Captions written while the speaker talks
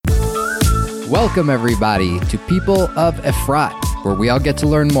Welcome, everybody, to People of Efrat, where we all get to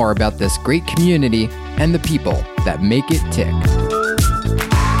learn more about this great community and the people that make it tick.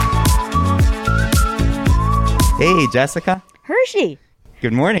 Hey, Jessica. Hershey.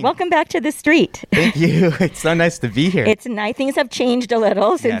 Good morning. Welcome back to the street. Thank you. It's so nice to be here. It's nice. Things have changed a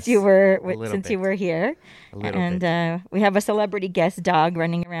little since you were bit. you were here. A little bit. And we have a celebrity guest dog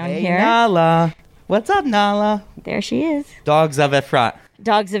running around Hey, here. Nala. What's up, Nala? There she is. Dogs of Efrat.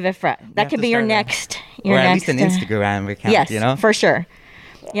 Dogs of Efrat. That could be your next. Or at least an Instagram account, yes, you know? for sure.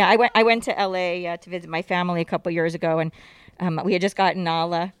 Yeah, I went to LA to visit my family a couple years ago, and we had just gotten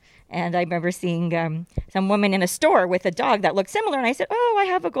Nala. And I remember seeing some woman in a store with a dog that looked similar. And I said, oh, I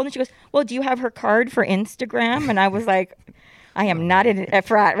have a golden. She goes, well, do you have her card for Instagram? And I was like, I am not in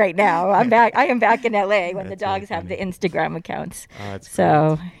Efrat right now. I am back in LA when the dogs have the Instagram accounts. Oh, that's great.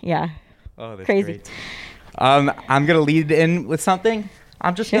 So, yeah. Oh, that's crazy. Great. I'm going to lead in with something.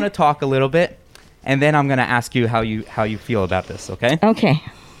 I'm just going to talk a little bit, and then I'm going to ask you how you feel about this, okay? Okay.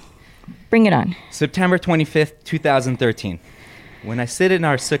 Bring it on. September 25th, 2013. When I sit in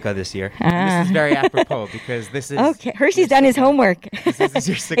our sukkah this year, and this is very apropos because this is... Okay, Hershey's done his homework. This is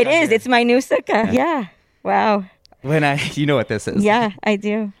your sukkah. It is. Here. It's my new sukkah. Yeah. Wow. You know what this is. Yeah, I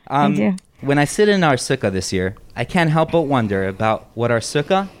do. I do. When I sit in our sukkah this year, I can't help but wonder about what our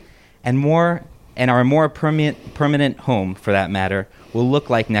sukkah and our more permanent home, for that matter, will look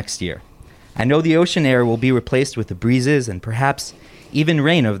like next year. I know the ocean air will be replaced with the breezes and perhaps even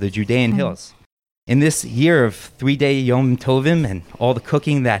rain of the Judean hills. In this year of 3-day Yom Tovim and all the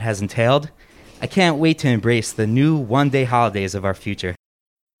cooking that has entailed, I can't wait to embrace the new one-day holidays of our future.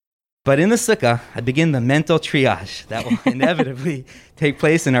 But in the sukkah, I begin the mental triage that will inevitably take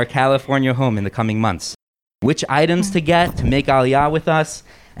place in our California home in the coming months. Which items to get to make Aliyah with us,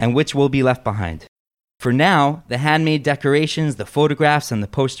 and which will be left behind. For now, the handmade decorations, the photographs, and the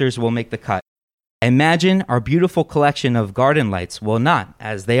posters will make the cut. I imagine our beautiful collection of garden lights will not,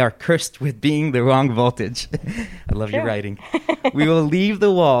 as they are cursed with being the wrong voltage. I love your writing. We will leave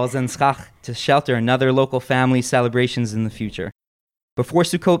the walls and schach to shelter another local family celebrations in the future. Before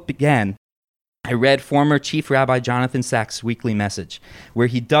Sukkot began, I read former Chief Rabbi Jonathan Sachs' weekly message, where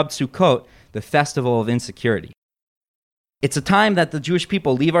he dubbed Sukkot the Festival of Insecurity. It's a time that the Jewish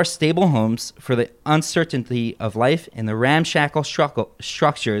people leave our stable homes for the uncertainty of life in the ramshackle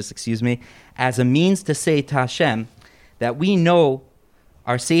structures, as a means to say to Hashem that we know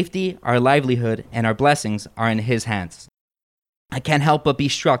our safety, our livelihood, and our blessings are in His hands. I can't help but be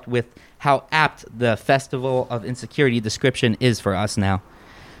struck with how apt the Festival of Insecurity description is for us now.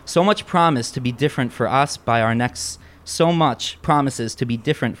 So much promise to be different for us by our next. So much promises to be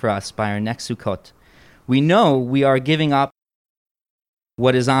different for us by our next Sukkot. We know we are giving up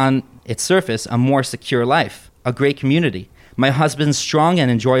what is on its surface a more secure life, a great community, my husband's strong and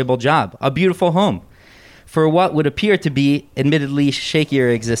enjoyable job, a beautiful home, for what would appear to be admittedly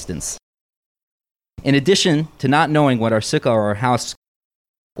shakier existence. In addition to not knowing what our sukkah or our house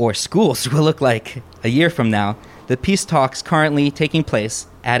or schools will look like a year from now, the peace talks currently taking place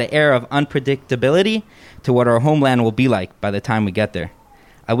add an air of unpredictability to what our homeland will be like by the time we get there.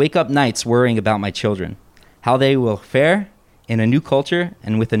 I wake up nights worrying about my children, how they will fare in a new culture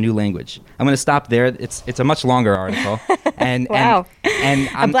and with a new language. I'm going to stop there. It's a much longer article. And wow. And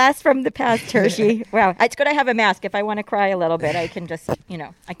a blast from the past, Hershey. Wow. It's good I have a mask. If I want to cry a little bit, I can just,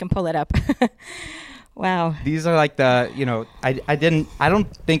 I can pull it up. Wow. These are like I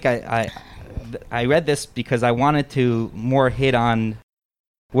read this because I wanted to more hit on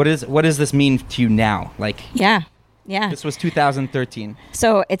what does this mean to you now? Yeah. This was 2013.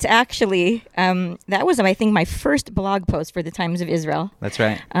 So it's actually, that was, I think, my first blog post for the Times of Israel. That's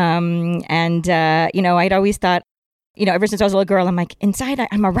right. I'd always thought, ever since I was a little girl, I'm like, inside,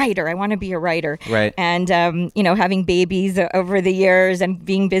 I'm a writer. I want to be a writer. Right. And, having babies over the years and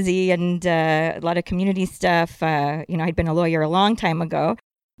being busy and a lot of community stuff, I'd been a lawyer a long time ago.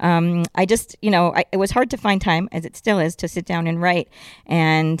 I just, it was hard to find time, as it still is, to sit down and write.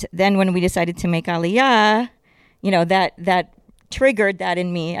 And then when we decided to make Aliyah, that triggered that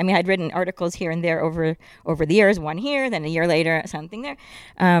in me. I mean, I'd written articles here and there over the years, one here, then a year later, something there.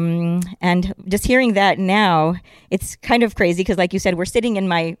 And just hearing that now, it's kind of crazy because, like you said, we're sitting in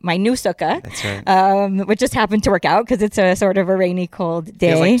my new sukkah. That's right. Which just happened to work out because it's a sort of a rainy, cold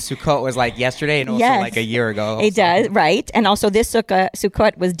day. Feels like Sukkot was like yesterday and also like a year ago. Also. It does, right. And also this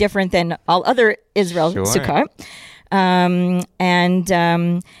Sukkot was different than all other Israel Sukkot.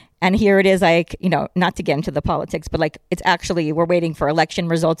 And here it is, not to get into the politics, but it's actually, we're waiting for election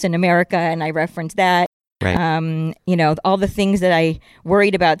results in America, and I referenced that. Right. All the things that I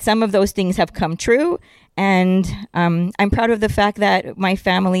worried about, some of those things have come true, And I'm proud of the fact that my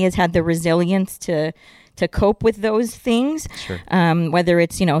family has had the resilience to cope with those things. Sure. Whether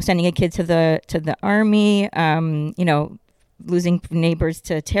it's, sending a kid to the army, losing neighbors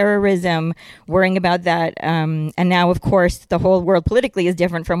to terrorism, worrying about that. And now, of course, the whole world politically is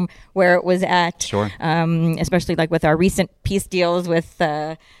different from where it was at. Sure. Especially like with our recent peace deals with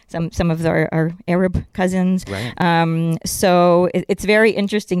some of our Arab cousins. Right. So it's very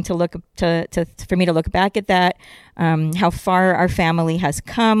interesting to look for me to look back at that, how far our family has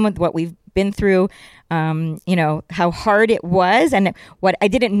come, what we've been through, how hard it was, and what I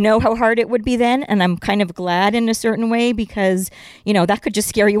didn't know how hard it would be then. And I'm kind of glad in a certain way because, that could just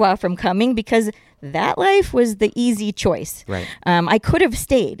scare you off from coming, because that life was the easy choice. Right. I could have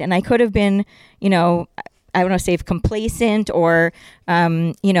stayed, and I could have been, I don't want to say complacent or,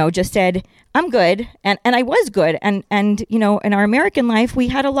 just said, I'm good. And I was good. And, in our American life, we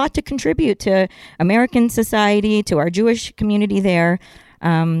had a lot to contribute to American society, to our Jewish community there.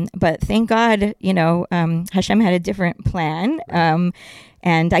 But thank God, Hashem had a different plan.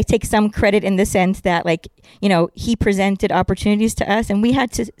 And I take some credit in the sense that, he presented opportunities to us, and we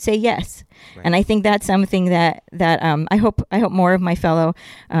had to say yes. Right. And I think that's something that I hope more of my fellow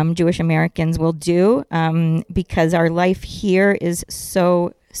Jewish Americans will do, because our life here is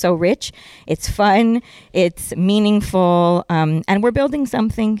so rich. It's fun, it's meaningful, and we're building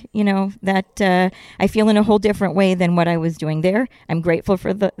something, that I feel in a whole different way than what I was doing there. I'm grateful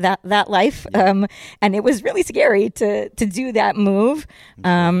for that life, and it was really scary to do that move.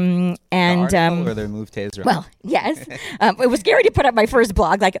 Or the move to Israel. Well, yes, it was scary to put up my first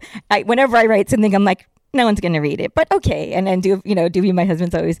blog. Like, whenever I write something, I'm like, no one's going to read it, but okay. And then Doobie, my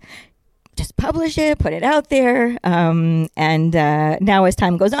husband's always, just publish it, put it out there. And now as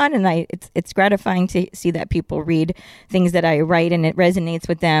time goes on, and it's gratifying to see that people read things that I write and it resonates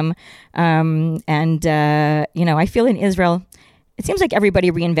with them. I feel in Israel, it seems like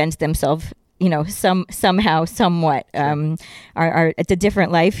everybody reinvents themselves, somehow, somewhat. It's a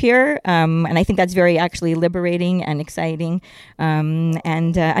different life here. And I think that's very actually liberating and exciting.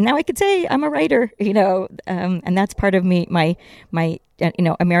 And now I could say I'm a writer, and that's part of me, my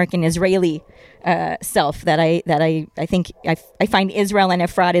American Israeli self that I think I find Israel and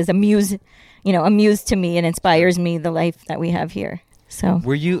Efrat is a muse to me, and inspires me, the life that we have here. So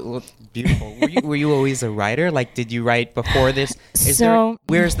beautiful. Were you always a writer? Like, did you write before this?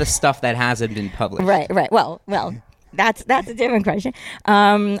 Where's the stuff that hasn't been published? Right. Well, that's a different question.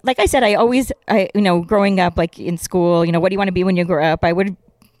 Like I said, I growing up, like in school, what do you want to be when you grow up? I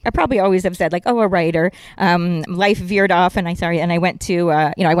probably always have said, like, a writer. Life veered off, and I went to,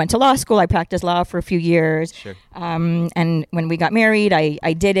 I went to law school. I practiced law for a few years. Sure. And when we got married,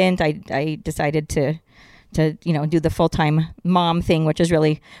 I didn't. I decided to do the full-time mom thing, which is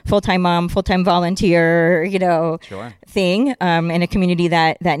really full-time mom, full-time volunteer, Sure. thing, in a community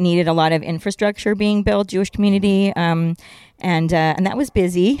that needed a lot of infrastructure being built, Jewish community. And that was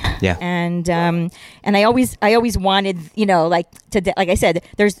busy. Yeah. And I always wanted, like I said,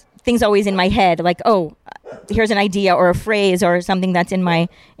 there's things always in my head, like, oh, here's an idea or a phrase or something that's in my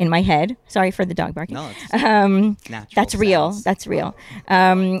head. Sorry for the dog barking. No, it's natural. That's real. Sounds. That's real.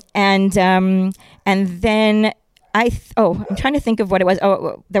 And then I'm trying to think of what it was.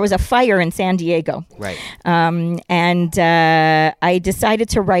 Oh, there was a fire in San Diego. Right. And I decided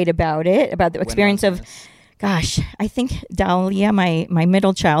to write about it, about the experience of, gosh, I think Dahlia, my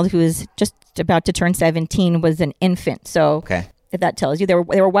middle child, who is just about to turn 17, was an infant. So Okay. if that tells you, there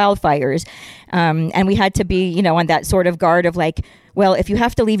were wildfires. And we had to be, on that sort of guard of like, well, if you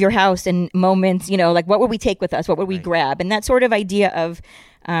have to leave your house in moments, like what would we take with us? What would we grab? And that sort of idea of,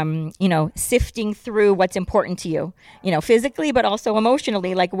 sifting through what's important to you, physically, but also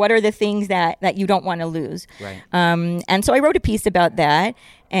emotionally, like what are the things that you don't want to lose? Right. And so I wrote a piece about that,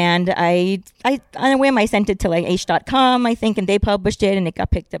 and I on a whim, I sent it to like H.com, I think, and they published it, and it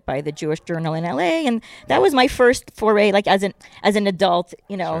got picked up by the Jewish Journal in LA. And that was my first foray, like as an adult,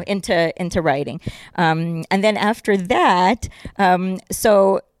 Sure. into writing. And then after that,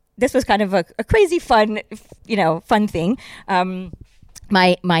 so this was kind of a crazy fun thing.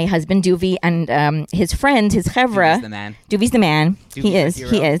 My husband Duvi and his friends, his chevra. Duvi's the man. Duvi's the man. He is.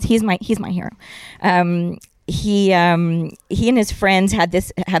 He's my hero. He and his friends had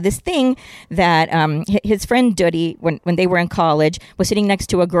this thing that his friend Dudi, when they were in college, was sitting next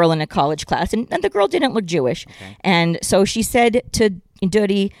to a girl in a college class, and the girl didn't look Jewish, and so she said to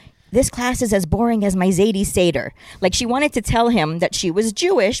Dudi, this class is as boring as my Zadie Seder. Like, she wanted to tell him that she was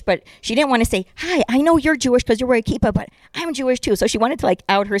Jewish, but she didn't want to say, hi, I know you're Jewish because you're wearing a kippah, but I'm Jewish too. So she wanted to like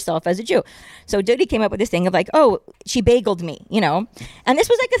out herself as a Jew. So Dodi came up with this thing of like, oh, she bageled me, you know? And this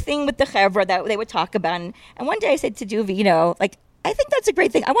was like a thing with the chevra that they would talk about. And one day I said to Duvi, you know, like, I think that's a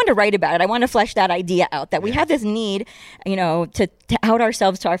great thing. I want to write about it. I want to flesh that idea out, that we have this need, you know, to out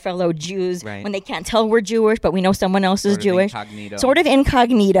ourselves to our fellow Jews when they can't tell we're Jewish, but we know someone else is Jewish. Sort of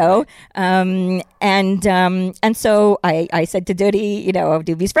incognito. And so I said to Dodi, you know,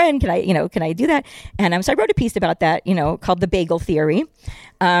 Duvi's friend, can I do that? And so I wrote a piece about that, you know, called The Bagel Theory.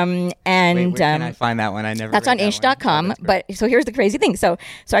 Wait, where can I find that one? I never. That's on ish.com. But so here's the crazy thing. So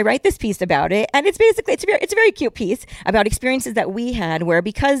I write this piece about it, and it's basically it's a very cute piece about experiences that we had where,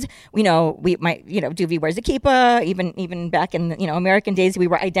 because Duvi wears a kippah, even back in the, American days, we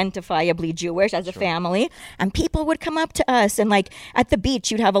were identifiably Jewish as a family, and people would come up to us, and like at the beach,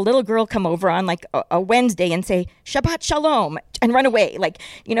 you'd have a little girl come over on like a Wednesday and say Shabbat Shalom and run away, like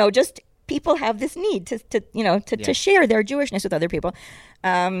just. People have this need to share their Jewishness with other people,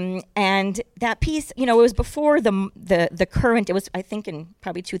 and that piece, it was before the current. It was, I think, in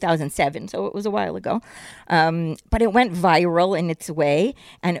probably 2007, so it was a while ago, but it went viral in its way.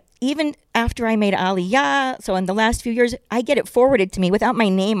 And even after I made Aliyah, so in the last few years, I get it forwarded to me without my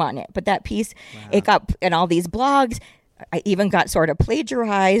name on it. But that piece, it got in all these blogs. I even got sort of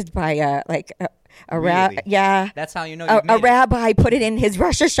plagiarized by That's how you know a rabbi put it in his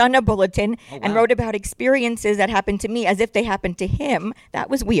Rosh Hashanah bulletin and wrote about experiences that happened to me as if they happened to him. That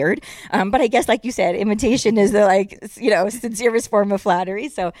was weird. But I guess, like you said, imitation is the sincerest form of flattery.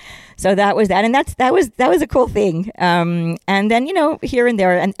 So that was that. And that was a cool thing. And then, here and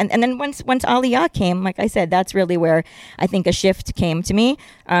there. And then once Aliyah came, like I said, that's really where I think a shift came to me.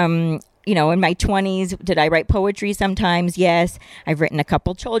 In my 20s, did I write poetry sometimes? Yes. I've written a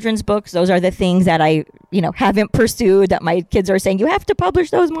couple children's books. Those are the things that I, haven't pursued, that my kids are saying, you have to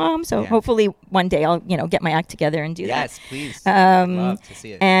publish those, Mom. So hopefully one day I'll, get my act together and do that. Yes, please. I'd love to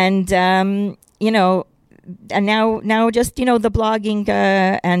see it. And, and now just, the blogging,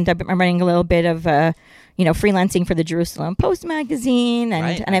 and I'm running a little bit of, freelancing for the Jerusalem Post magazine,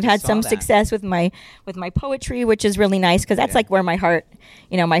 and I've had some success with my poetry, which is really nice, because that's like where my heart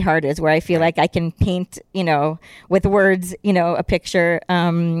is, where I feel like I can paint, with words, a picture,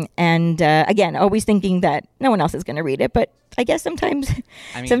 and again, always thinking that no one else is going to read it, but I guess sometimes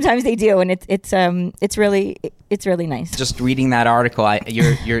they do, and it's really nice. Just reading that article,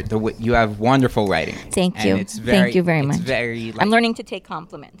 you have wonderful writing. Thank you. Thank you very much. I'm learning to take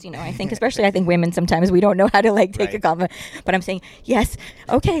compliments. I think women sometimes we don't know how to take a compliment, but I'm saying yes.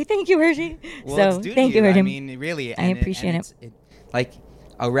 Okay, thank you, Hershey. Well, so thank you, Hershey. I mean, really, I appreciate it. Like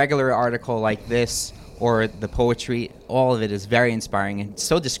a regular article like this, or the poetry, all of it is very inspiring and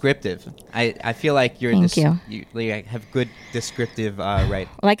so descriptive. I feel like you have good descriptive writing.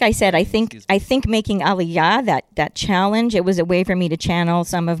 Like I said, I think making Aliyah, that challenge, it was a way for me to channel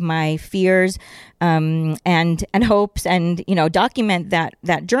some of my fears and hopes, and document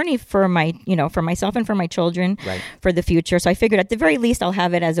that journey for myself and for my children, for the future. So I figured at the very least I'll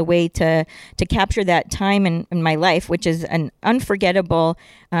have it as a way to capture that time in my life, which is an unforgettable,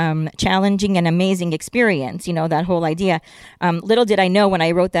 challenging and amazing experience. That whole idea. Little did I know when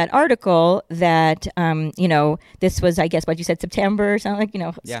I wrote that article that this was, I guess, what you said, September, something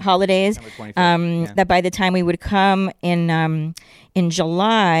like holidays. That by the time we would come in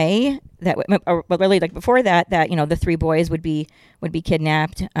July, really like before that the three boys would be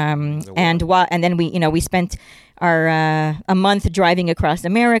kidnapped, and then we spent our a month driving across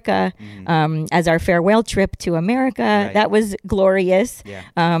America as our farewell trip to America. That was glorious.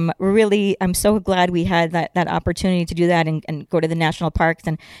 Really, I'm so glad we had that opportunity to do that and go to the national parks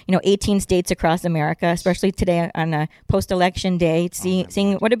and 18 states across America, especially today on a post-election day,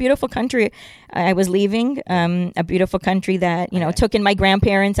 seeing what a beautiful country I was leaving, a beautiful country that took in my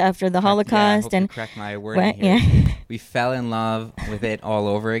grandparents after the Holocaust. And correct my wording here. We fell in love with it all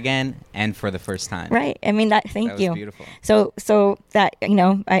over again, and for the first time. Right. I mean, thank you. Beautiful. So that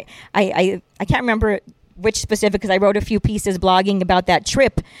I can't remember which specific, because I wrote a few pieces blogging about that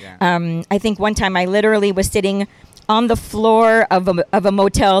trip. I think one time I literally was sitting on the floor of a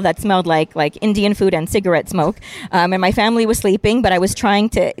motel that smelled like Indian food and cigarette smoke, and my family was sleeping, but I was trying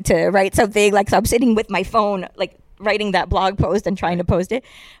to write something, so I'm sitting with my phone writing that blog post and trying to post it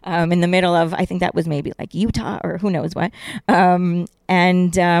in the middle of, I think that was maybe Utah or who knows what,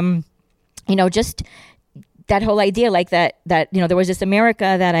 just that whole idea, like that there was this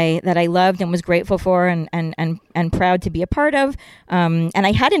America that I loved and was grateful for and proud to be a part of. And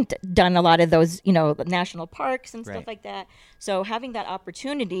I hadn't done a lot of those, national parks and stuff like that. So having that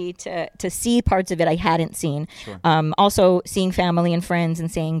opportunity to see parts of it I hadn't seen. Sure. Also seeing family and friends and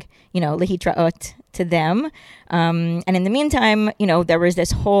saying, lehitraot to them. And in the meantime, there was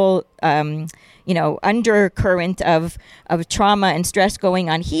this whole undercurrent of trauma and stress going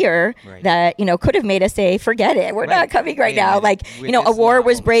on here that, could have made us say, forget it. We're not coming right now. Like, a war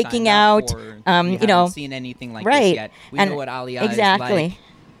was breaking out. We haven't seen anything like this yet. We know what Aliyah is like,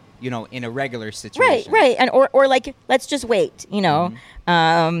 in a regular situation. Right. And, or like, let's just wait, my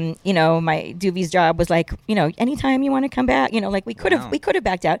Duvie's job was like, anytime you want to come back, like we could have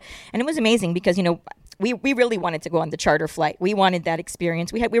backed out. And it was amazing because, we really wanted to go on the charter flight. We wanted that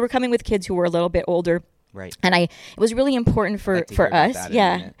experience. We were coming with kids who were a little bit older. Right. And it was really important for us.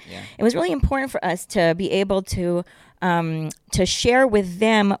 It was really important for us to be able to share with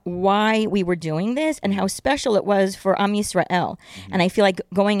them why we were doing this and how special it was for Am Yisrael. Mm-hmm. And I feel like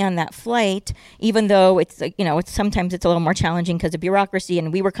going on that flight, even though it's sometimes it's a little more challenging because of bureaucracy,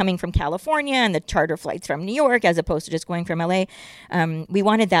 and we were coming from California and the charter flights from New York as opposed to just going from LA, we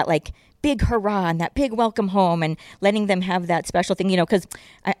wanted that like big hurrah and that big welcome home and letting them have that special thing, because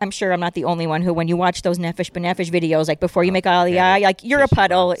I'm sure I'm not the only one who, when you watch those Nefesh B'Nefesh videos, like before you make Aliyah, like you're a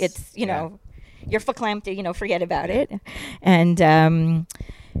puddle, it's, you're verklempt, forget about it. And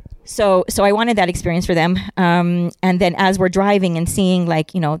so I wanted that experience for them. And then as we're driving and seeing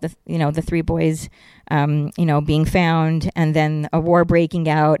the three boys, being found, and then a war breaking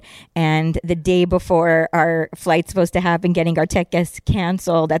out, and the day before our flight's supposed to happen, getting our tech guests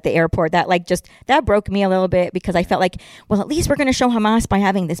canceled at the airport, that broke me a little bit, because I felt like, well, at least we're going to show Hamas by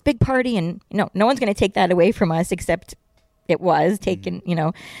having this big party, and no one's going to take that away from us, except it was taken,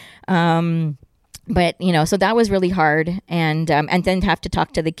 But, so that was really hard. And then have to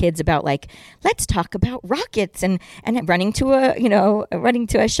talk to the kids about let's talk about rockets and running to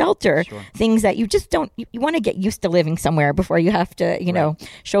a shelter, things that you just don't, you want to get used to living somewhere before you have to,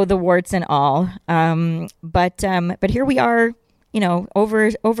 show the warts and all. But here we are,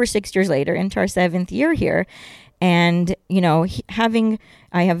 over 6 years later into our 7th year here. And, now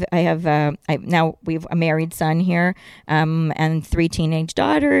we've a married son here, and 3 teenage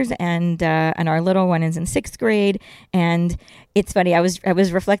daughters, and our little one is in 6th grade. And it's funny, I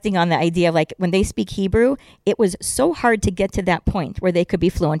was reflecting on the idea of when they speak Hebrew, it was so hard to get to that point where they could be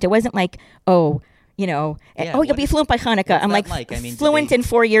fluent. It wasn't like, you'll be fluent by Hanukkah. I'm fluent in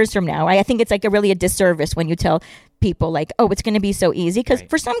 4 years from now. I think it's a disservice when you tell people it's going to be so easy, because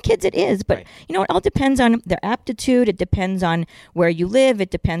for some kids it is, but it all depends on their aptitude. It depends on where you live. It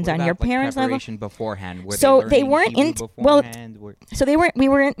depends on your parents' level. Beforehand, so they weren't in. Well, so they weren't. We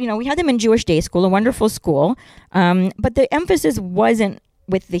were. We had them in Jewish day school, a wonderful school, but the emphasis wasn't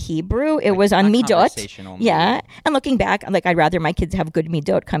with the Hebrew. It was on midot. Yeah. And looking back, I'd rather my kids have good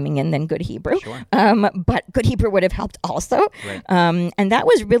midot coming in than good Hebrew. Sure. But good Hebrew would have helped also. Right. And that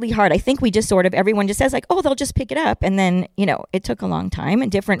was really hard. I think we just everyone just says they'll just pick it up. And then, it took a long time and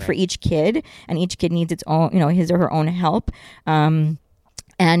different for each kid, and each kid needs its own, his or her own help.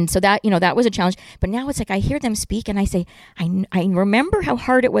 And so that, that was a challenge. But now it's I hear them speak and I say, I remember how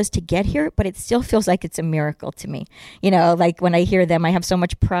hard it was to get here, but it still feels like it's a miracle to me. When I hear them, I have so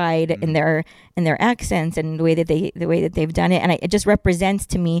much pride in their accents and the way that they've done it. And it just represents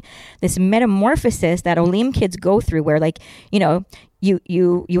to me this metamorphosis that Olim kids go through, where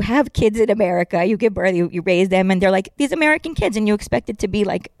you have kids in America, you give birth, you raise them, and they're these American kids, and you expect it to be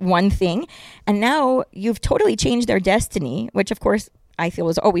one thing. And now you've totally changed their destiny, which of course I feel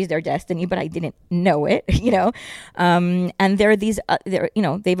was always their destiny, but I didn't know it, and they're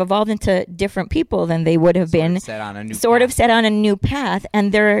they've evolved into different people than they would have been, set on a new path,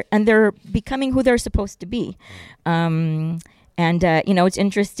 and they're becoming who they're supposed to be. It's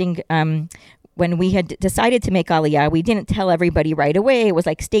interesting. When we had decided to make Aliyah, we didn't tell everybody right away. It was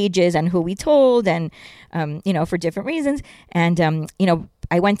stages and who we told, and for different reasons. And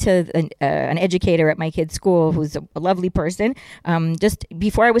I went to an educator at my kid's school, who's a lovely person, just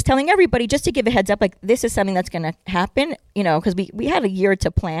before I was telling everybody, just to give a heads up, this is something that's going to happen, because we had a year to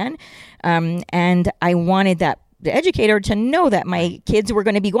plan, and I wanted the educator to know that my kids were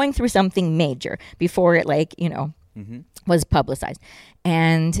going to be going through something major before it was publicized.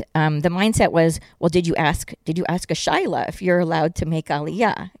 And the mindset was, well, did you ask a Shaila if you're allowed to make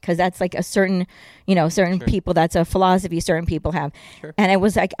Aliyah? Because that's a certain, certain people, that's a philosophy certain people have. Sure. And I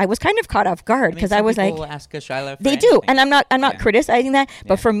was kind of caught off guard, because I was ask a Shaila for they anything. Do. And I'm not criticizing that.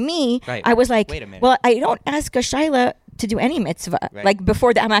 But for me, I was wait a minute. Well, I don't ask a Shaila to do any mitzvah. Right. Like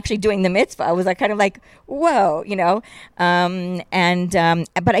before that, I'm actually doing the mitzvah. I was like kind of like, whoa, you know.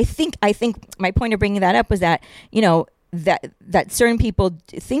 But I think my point of bringing that up was that, you know, that certain people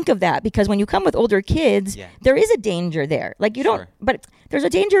think of that because when you come with older kids, there is a danger there. Like you don't, but there's a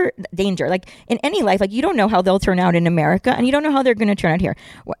danger. Like in any life, like you don't know how they'll turn out in America, and you don't know how they're going to turn out here.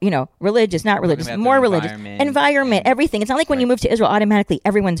 You know, religious, not religious, more religious, environment, everything. It's not like when you move to Israel, automatically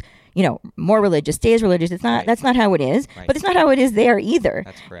everyone's, you know, more religious, stays religious. It's not. That's not how it is. But it's not how it is there either.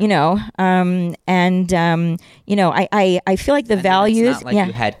 That's correct. You know, you know, I feel like the values. It's not like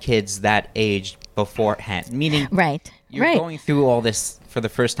you had kids that age beforehand, meaning you're going through all this for the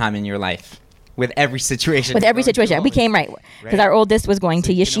first time in your life with every situation. We came because our oldest was going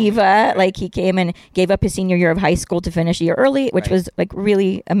to yeshiva. Like he came and gave up his senior year of high school to finish a year early, which was like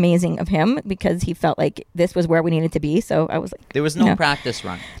really amazing of him because he felt like this was where we needed to be. So I was like, there was no practice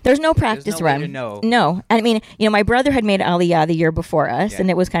run. There's no practice run. No. I mean, you know, my brother had made Aliyah the year before us, and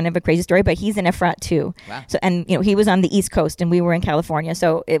it was kind of a crazy story. But he's in Efrat too. Wow. So, and you know, he was on the East Coast, and we were in California.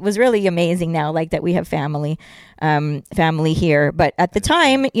 So it was really amazing now, like that we have family here. But at the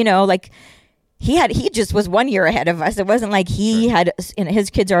time, you know, like. He just was 1 year ahead of us. It wasn't like he had, you know,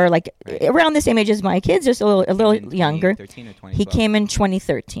 his kids are like around the same age as my kids, just a little younger. 13 or 2012. He came in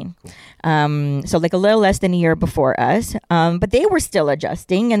 2013. Cool. So like a little less than a year before us. But they were still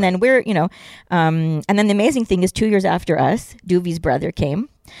adjusting. And then we're, you know, and then the amazing thing is 2 years after us, Duvi's brother came.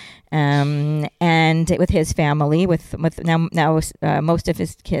 And with his family, with now most of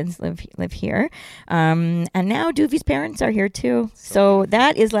his kids live here. And now Duvi's parents are here too. So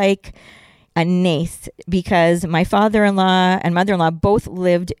that is like a nace because my father-in-law and mother-in-law both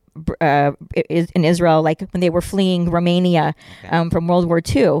lived in Israel, like when they were fleeing Romania from World War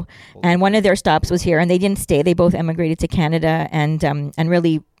II, and one of their stops was here, and they didn't stay. They both emigrated to Canada and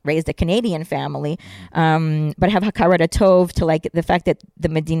really raised a Canadian family, but have hakarat tov to like the fact that the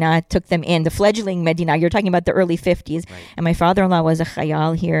Medina took them in, the fledgling Medina. You're talking about the early 50s, and my father-in-law was a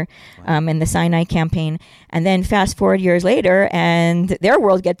chayal here in the Sinai campaign. And then fast forward years later, and their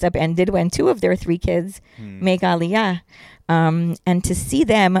world gets upended when 2 of their 3 kids make Aliyah. And to see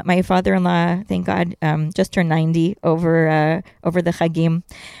them, my father-in-law, thank God, just turned 90 over the Chagim.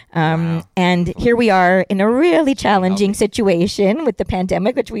 And here we are in a really challenging situation with the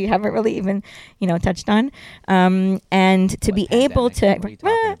pandemic, which we haven't really even, you know, touched on. And to be able to...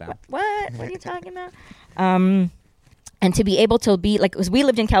 What are you talking about? And to be able to be like, because we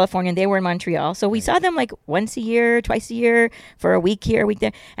lived in California and they were in Montreal. So we saw them like once a year, twice a year for a week here, a week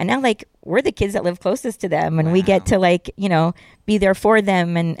there. And now like we're the kids that live closest to them and we get to like, you know, be there for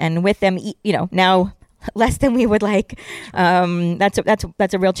them and with them, you know, now less than we would like. That's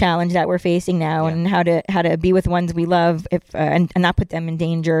a real challenge that we're facing now and how to be with ones we love and not put them in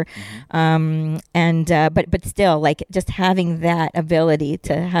danger. But still like just having that ability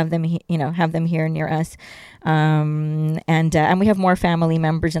to have them, you know, have them here near us. And we have more family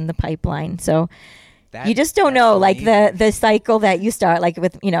members in the pipeline. So you just don't know, like the cycle that you start, like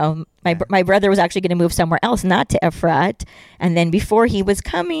with, you know, my brother was actually going to move somewhere else, not to Efrat. And then before he was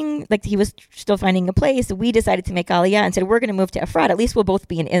coming, like he was still finding a place, we decided to make Aliyah and said, we're going to move to Efrat. At least we'll both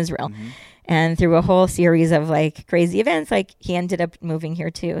be in Israel. And through a whole series of like crazy events, like he ended up moving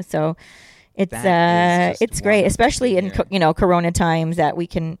here too. So it's great, especially in you know, Corona times, that we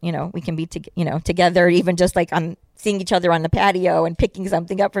can be together, even just like on seeing each other on the patio and picking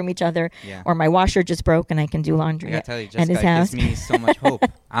something up from each other. Or my washer just broke and I can do laundry at his house. It gives me so much hope.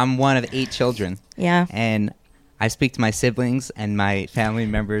 I'm one of 8 children. And I speak to my siblings and my family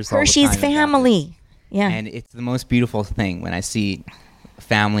members Hershey's all the time family. And it's the most beautiful thing when I see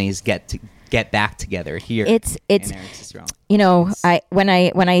families get back together here. It's you know, when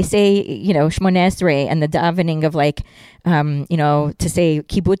I say, you know, Shmoneh Esrei and the davening of like, you know, to say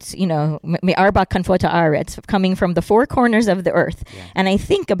kibbutz, you know, me'arba kanfot haaretz, coming from the 4 corners of the earth. And I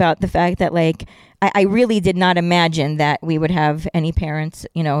think about the fact that like I really did not imagine that we would have any parents,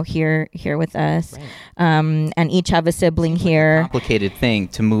 you know, here with us, and each have a sibling here. Like a complicated thing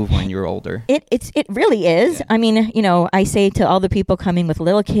to move when you're older. It really is. I mean, you know, I say to all the people coming with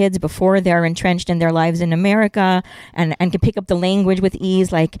little kids before they're entrenched in their lives in America and can pick up the language with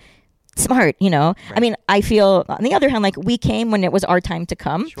ease, like smart, you know. I mean, I feel on the other hand, like we came when it was our time to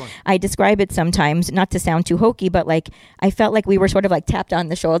come. I describe it sometimes, not to sound too hokey, but like I felt like we were sort of like tapped on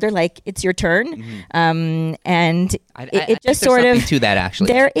the shoulder, like it's your turn. And it just sort of to that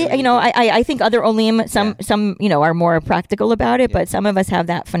actually. There, you know, I think other olim, some you know, are more practical about it, but some of us have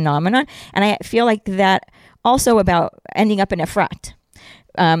that phenomenon, and I feel like that also about ending up in Efrat.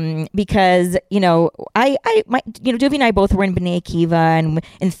 because Duvi and I both were in Bnei Akiva, and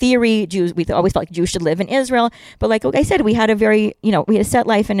in theory, Jews, we always felt like Jews should live in Israel. But like I said, we had we had a set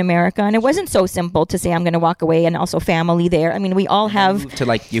life in America, and it wasn't so simple to say I'm going to walk away, and also family there. I mean, we all have moved to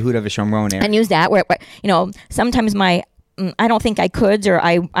like Yehuda V'Shomron area. And use that where sometimes my I don't think I could or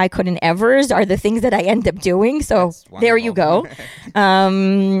I couldn't ever's are the things that I end up doing. So there you go.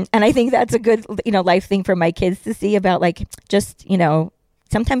 And I think that's a good, life thing for my kids to see about like, just,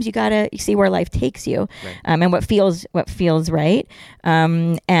 sometimes you gotta see where life takes you, right. And what feels right.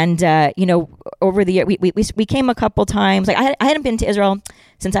 Over the year we came a couple times. Like I hadn't been to Israel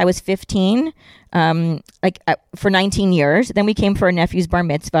since I was 15, for 19 years. Then we came for a nephew's bar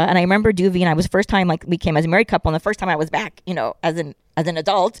mitzvah, and I remember Duvi and I was the first time we came as a married couple, and the first time I was back, as an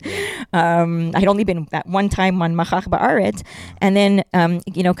adult. I had only been that one time on Machach Ba'aretz, and then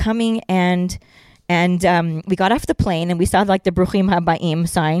coming and we got off the plane and we saw like the Bruchim Habaim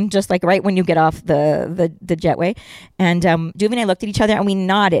sign, just like right when you get off the jetway. And Duvi and I looked at each other and we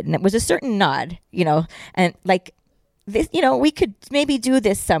nodded, and it was a certain nod, and like this, we could maybe do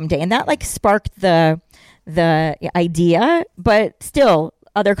this someday. And that like sparked the idea, but still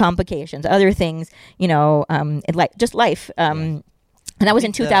other complications, other things, just life. And that was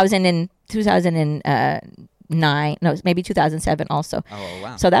in 2009, maybe 2007 also. Oh,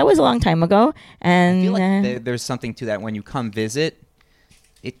 wow. So that was a long time ago. And I feel like there's something to that when you come visit.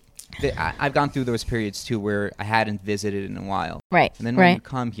 I've gone through those periods too where I hadn't visited in a while. Right. And then when you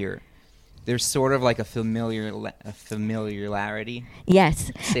come here, there's sort of like a familiarity.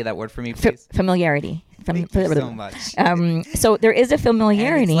 Yes. Say that word for me, please. Familiarity. Thank you so much. So there is a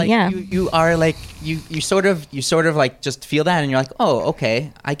familiarity. Like yeah. You are like you sort of like just feel that, and you're like, oh,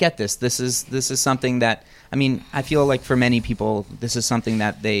 okay, I get this. This is something that, I mean, I feel like for many people, this is something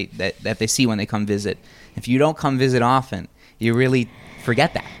that they see when they come visit. If you don't come visit often, you really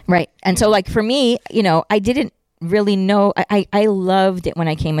forget that. Right. And so like for me, I didn't really know. I loved it when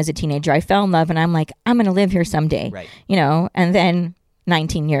I came as a teenager. I fell in love, and I'm like, I'm going to live here someday. Right. And then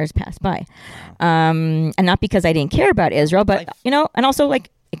 19 years passed by. Wow. And not because I didn't care about Israel, but, and also like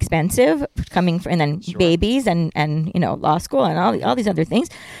expensive coming from, and then babies and law school and all these other things.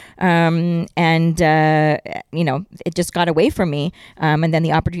 It just got away from me. And then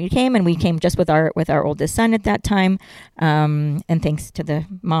the opportunity came, and we came just with our oldest son at that time. And thanks to the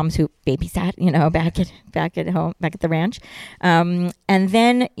moms who babysat, back at home, back at the ranch. And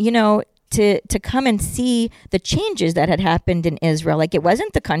then, to come and see the changes that had happened in Israel. Like it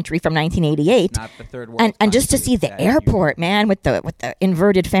wasn't the country from 1988. Not the third world. And just to see the airport, man, with the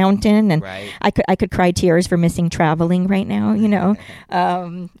inverted fountain, and right. I could cry tears for missing traveling right now,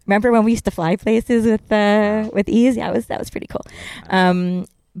 Remember when we used to fly places with ease? Yeah, that was pretty cool.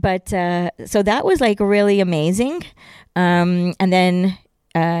 But so that was like really amazing. And then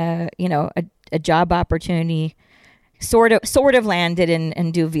a job opportunity sort of landed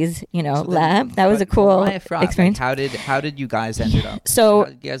in Duvi's, lab. That was a cool experience. Like how did you guys end up? So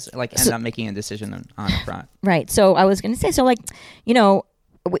how did you guys end up making a decision on Efrat? Right. So I was going to say,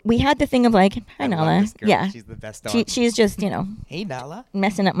 we had the thing of like, hi Nala. Yeah. She's the best dog. She's just, hey Nala,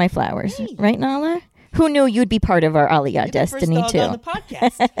 messing up my flowers. Hey. Right, Nala? Who knew you'd be part of our Aliyah destiny the first dog too? On the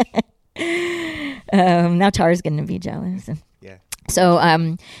podcast. Now Tara's going to be jealous. Yeah. So,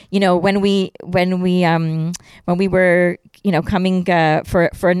 when we were, coming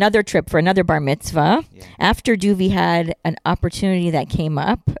for another trip, for another bar mitzvah, after Duvi had an opportunity that came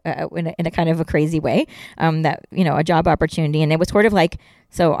up in a kind of a crazy way, that, a job opportunity. And it was sort of like,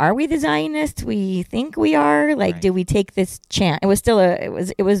 so are we the Zionists? We think we are. Like, right. Do we take this chance? It was still a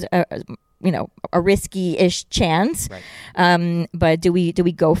risky-ish chance. Right. But do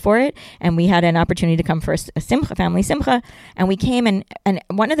we go for it? And we had an opportunity to come for a family simcha, and we came, and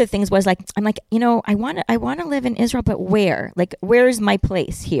one of the things was like, I'm like, I want to live in Israel, but where? Like, where's my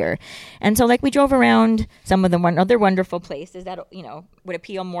place here? And so like we drove around some of the other wonderful places that would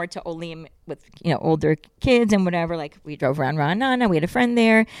appeal more to Olim with older kids and whatever. Like we drove around Ra'anana, we had a friend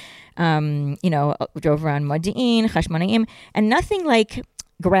there. We drove around Modi'in, Chashmonaim, and nothing like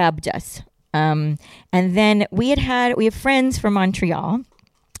grabbed us. And then we have friends from Montreal.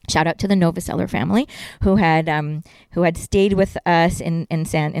 Shout out to the Novoseller family who had stayed with us in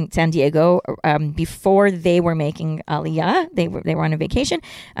San Diego before they were making Aliyah. They were on a vacation,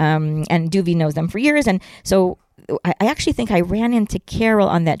 and Duvi knows them for years. And so I actually think I ran into Carol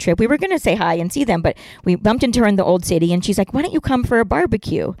on that trip. We were going to say hi and see them, but we bumped into her in the old city, and she's like, why don't you come for a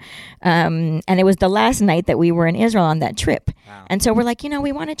barbecue? And it was the last night that we were in Israel on that trip. Wow. And so we're like,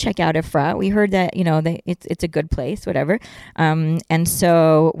 we want to check out Efrat. We heard that, it's a good place, whatever. And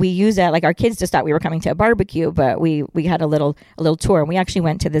so we used that, like our kids just thought we were coming to a barbecue, but we had a little tour, and we actually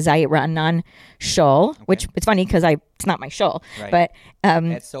went to the Zayit Ra'anan shul, which it's funny because it's not my shul, Right. but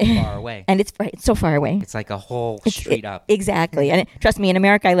It's so far away. and it's so far away. It's like a whole street up. Exactly. And trust me, in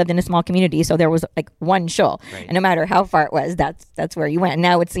America, I lived in a small community, so there was like one shul. Right. And no matter how far it was, that's where you went. And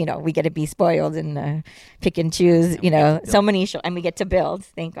now it's, we get to be spoiled and pick and choose, so many shul. And we get to build,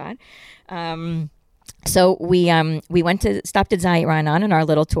 thank God. So we stopped at Zayit Ra'anan on our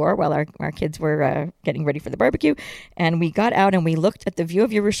little tour while our kids were getting ready for the barbecue. And we got out and we looked at the view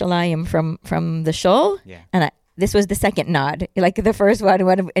of Yerushalayim from the shul. Yeah. And this was the second nod, like the first one,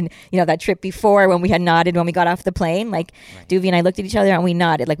 and that trip before when we had nodded when we got off the plane, like Right. Doovie and I looked at each other and we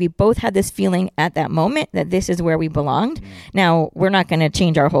nodded, like we both had this feeling at that moment that this is where we belonged. Now we're not going to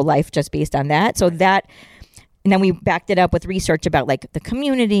change our whole life just based on that. So that, and then we backed it up with research about like the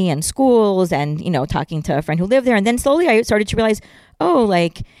community and schools and, talking to a friend who lived there. And then slowly I started to realize,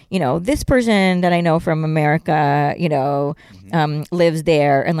 this person that I know from America, lives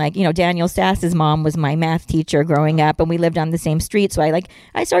there. And like, Daniel Sass's mom was my math teacher growing up and we lived on the same street. So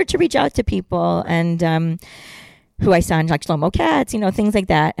I started to reach out to people and, who I saw like Shlomo Katz, things like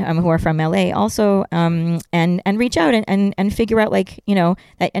that, who are from LA also, and reach out and figure out like,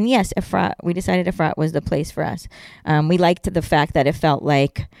 that, and yes, Efrat, we decided Efrat was the place for us. We liked the fact that it felt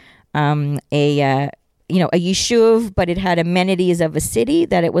like a yishuv, but it had amenities of a city,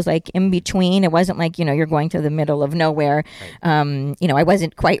 that it was like in between. It wasn't like, you're going to the middle of nowhere. Right. I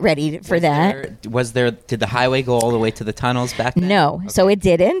wasn't quite ready for that. Did the highway go all the way to the tunnels back then? No, Okay. so it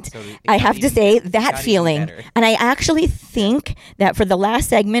didn't. So it I got have to even say better. It that got even feeling. better. And I actually think that for the last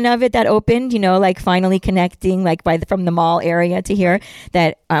segment of it that opened, like finally connecting like from the mall area to here,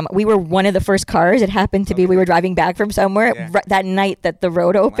 that we were one of the first cars. It happened to be, we were driving back from somewhere that night that the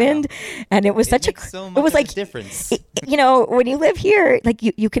road opened. And it was It makes so much it was of a like, difference. when you live here, like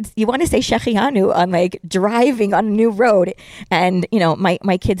you want to say Shechianu on like driving on a new road. And,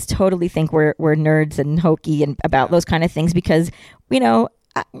 my kids totally think we're nerds and hokey and about those kind of things because,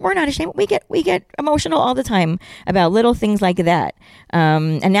 we're not ashamed. We get emotional all the time about little things like that.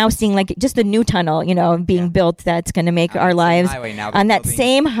 And now seeing like just the new tunnel, being built that's going to make our lives on that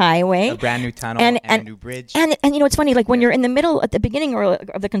same highway. A brand new tunnel and a new bridge. And it's funny, like when you're in the middle at the beginning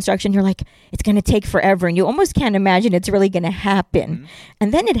of the construction, you're like, it's going to take forever, and you almost can't imagine it's really going to happen. Mm-hmm.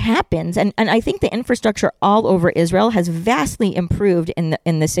 And then it happens, and I think the infrastructure all over Israel has vastly improved in the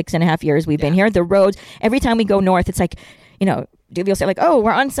 6.5 years we've been here. The roads, every time we go north, it's like, Doovie will say like, "Oh,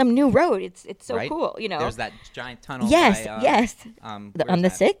 we're on some new road. It's so Right? cool." There's that giant tunnel. Yes, by, yes. where's On the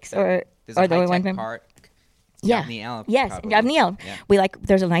that? 6 or There's or a the high-tech one from part. yeah. Yavnei El, Yes, probably. Yavnei El. Yeah.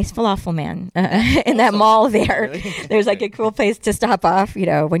 There's a nice falafel man in that mall there. Really? There's like a cool place to stop off,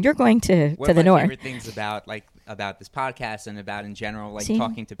 when you're going to One the of my north. favorite things about this podcast and about in general, like See?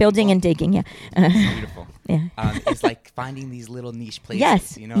 talking to Building people, and digging, yeah. it's beautiful. Yeah. It's like finding these little niche places.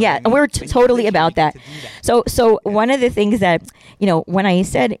 Yes, You know yeah, what I and mean? we're When you totally live here, about you get that. to do that. So one of the things that, when I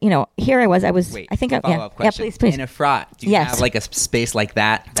said, here I was, Wait, I think, follow-up question. please. In Efrat, do you Yes. have like a space like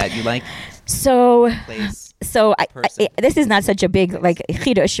that you like? So Place. I this is not such a big like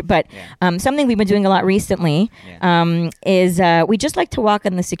chidush, but something we've been doing a lot recently is we just like to walk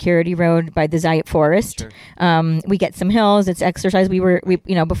on the security road by the Zayit Forest. Sure. We get some hills. It's exercise. We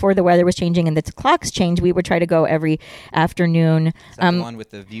before the weather was changing and the clocks changed, we would try to go every afternoon. Is that the one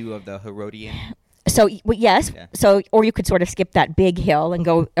with the view of the Herodian? So yes, Yeah. so or you could sort of skip that big hill and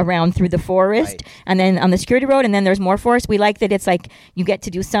go around through the forest, Right. and then on the security road, and then there's more forest. We like that it's like you get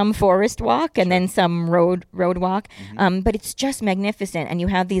to do some forest walk and then some road walk, but it's just magnificent, and you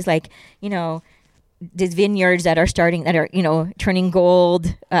have these like these vineyards that are turning gold,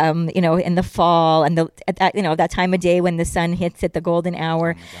 in the fall and that time of day when the sun hits at the golden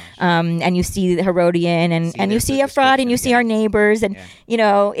hour, and you see the Herodian and you see Efrat and you see our neighbors and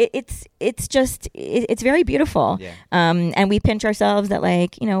it's very beautiful. Yeah. And we pinch ourselves that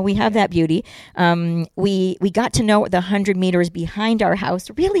we have that beauty. We got to know the 100 meters behind our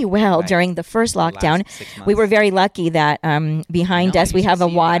house really well Right. during the first lockdown. last 6 months. We were very lucky that behind us we have a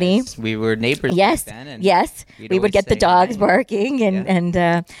wadi. We were neighbors. Yes, then, and yes. you'd We would always get the say dogs hi. barking,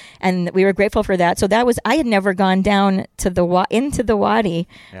 and we were grateful for that. So that was, I had never gone down to into the wadi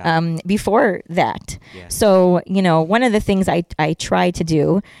Yeah. before that. Yeah. So, one of the things I try to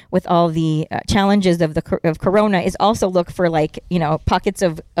do with all the challenges of of Corona is also look for pockets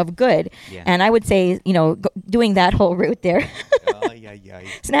of good. Yeah. And I would say, doing that whole route there, Oh, yeah.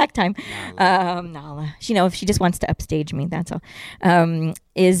 snack time. Nala, if she just wants to upstage me, that's all.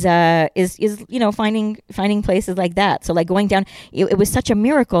 Is finding places like that. So going down, it was such a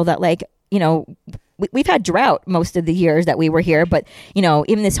miracle that we've had drought most of the years that we were here, but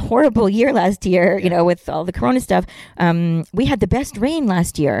even this horrible year last year, with all the Corona stuff, we had the best rain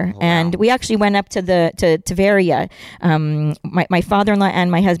last year, and we actually went up to Tveria. My father-in-law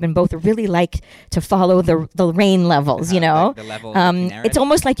and my husband both really like to follow the rain levels. The level of the Kinneret. It's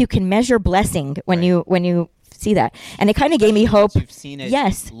almost like you can measure blessing when you see that, and it kind of gave me hope. You've seen it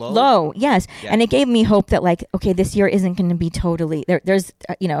low, yes, Yeah. and it gave me hope that okay, this year isn't going to be totally there. There's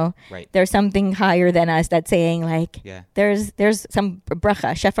Right. there's something higher than us that's saying Yeah. there's some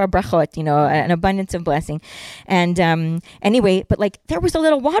bracha, shefar brachot, an abundance of blessing, and anyway, but there was a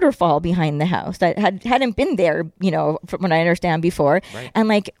little waterfall behind the house that hadn't been there, from what I understand before, Right. and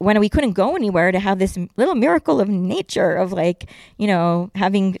when we couldn't go anywhere to have this little miracle of nature of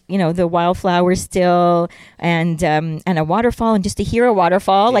having the wildflowers still. And a waterfall, and just to hear a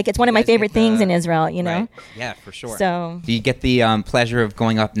waterfall, it's one of my you guys get favorite things the- in Israel, Right. Yeah, for sure. So Do you get the pleasure of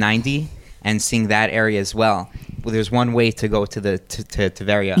going up 90 and seeing that area as well? Well, there's one way to go to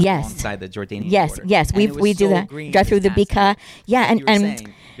Tveria, Yes. alongside the Jordanian yes, border. yes, And we it was we do so that. green Drive through the this past Bika, year. yeah, Like you were and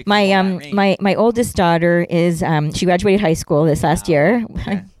saying, because of all that rain. my oldest daughter is she graduated high school this last year.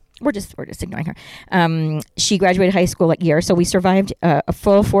 Okay. We're just ignoring her. She graduated high school that year, so we survived a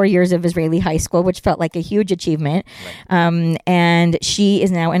full 4 years of Israeli high school, which felt like a huge achievement. And she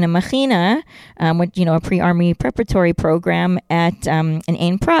is now in a machina, a pre-army preparatory program at in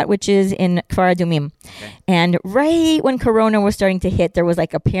Ein Prat, which is in Kfar Adumim. Okay. And right when Corona was starting to hit, there was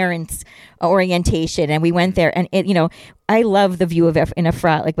a parents' orientation, and we went there, and it, I love the view of in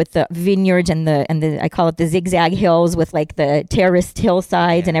Efrat, with the vineyards and the I call it the zigzag hills with the terraced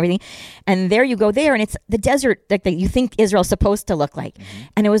hillsides and everything. And there you go there, and it's the desert that you think Israel's supposed to look like.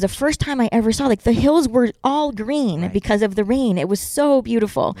 And it was the first time I ever saw the hills were all green because of the rain. It was so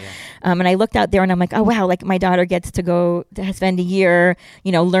beautiful. And I looked out there and I'm like, oh wow, my daughter gets to go to spend a year,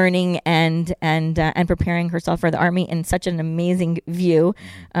 learning and preparing herself for the army in such an amazing view.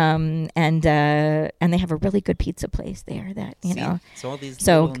 And they have a really good pizza place there that So, all these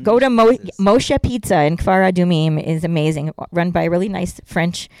so little go to niche places. Moshe Pizza in Kfar Adumim is amazing, run by a really nice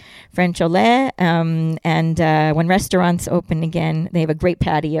French Olé. And when restaurants open again, they have a great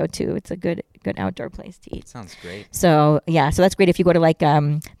patio too. It's a good outdoor place to eat. Sounds great. So so that's great if you go to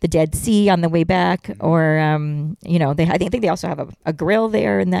the Dead Sea on the way back, or I think they also have a grill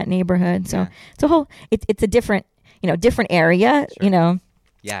there in that neighborhood. So Yeah. it's a whole it's a different different area, Sure.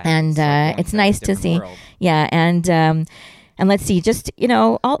 Yeah. and like going it's to a nice to different see. world. Yeah, and let's see, just all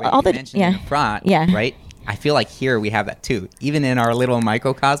Wait, all you the mentioned in Efrat, yeah. right? I feel like here we have that too. Even in our little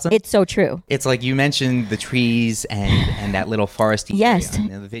microcosm, It's so true. it's like you mentioned the trees and that little foresty Yes.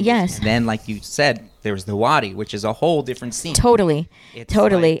 area and the vineyards. Yes. And then, like you said, there's the wadi, which is a whole different scene. Totally, It's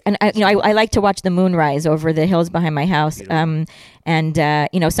totally. like- And I like to watch the moon rise over the hills behind my house. Beautiful. And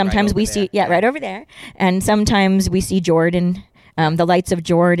sometimes over we there, see yeah. right over there, and sometimes we see Jordan, the lights of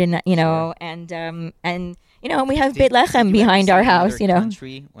Jordan, and we have Beit Did you Lechem ever behind see our another house,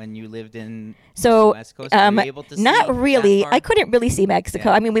 country when you lived in So, the West Coast? Were you able to see not that really. far? I couldn't really see Mexico.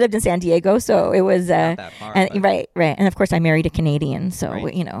 Yeah. I mean, we lived in San Diego, so it was Not that far, and but- right, and of course I married a Canadian, so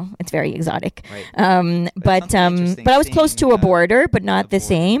Right. it's very exotic. Right. But something interesting I was close to seeing, a border, but not the the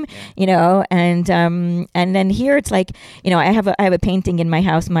border, same. yeah. And then here it's I have a painting in my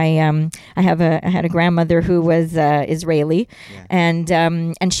house. I had a grandmother who was Israeli, Yeah.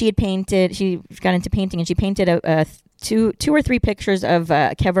 and she had painted. She got into painting, and she painted a two or three pictures of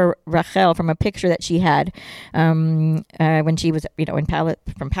Kever Rachel from a picture that she had when she was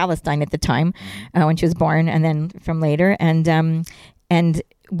from Palestine at the time, when she was born, and then from later, and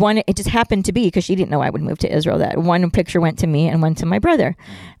one, it just happened to be, because she didn't know I would move to Israel, that one picture went to me and one to my brother.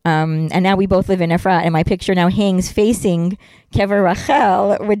 And now we both live in Efrat, and my picture now hangs facing Kever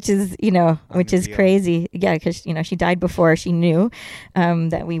Rachel, which is which is Unreal. crazy. Yeah, because she died before she knew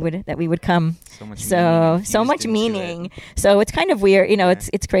that we would come. So much So meaning so infused much into meaning. it. So it's kind of weird.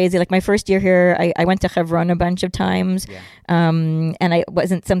 It's crazy. Like my first year here, I went to Hebron a bunch of times, Yeah. and I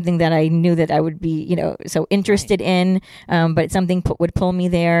wasn't something that I knew that I would be so interested in, but something would pull me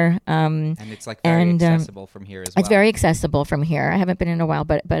there. And it's like very And, accessible from here as well. It's very accessible from here. I haven't been in a while,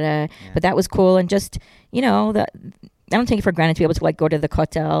 but but that was cool. And just, you know, I don't take it for granted to be able to like go to the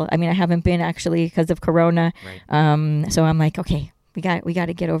Kotel. I mean, I haven't been actually because of Corona. Right. So I'm like, okay, we got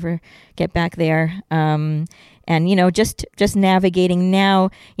to get back there. And you know, just navigating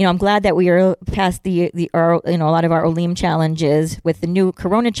now. You know, I'm glad that we are past our, you know, a lot of our Olim challenges with the new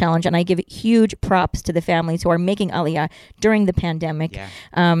Corona challenge, and I give huge props to the families who are making Aliyah during the pandemic.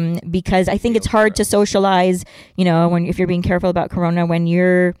 Yeah. Because I think it's hard to socialize. You know, if you're being careful about Corona, when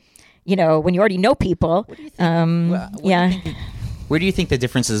you already know people. What do you think? Where do you think the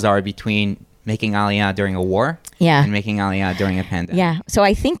differences are between making Aliyah during a war and making Aliyah during a pandemic? Yeah. So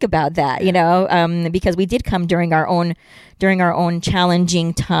I think about that, you know, because we did come during our own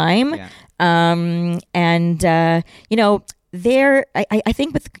challenging time. Yeah. You know, I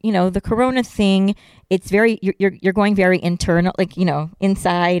think with, you know, the Corona thing, it's very, you're going very internal, like, you know,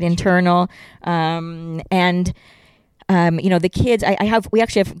 inside, internal. You know, the kids, we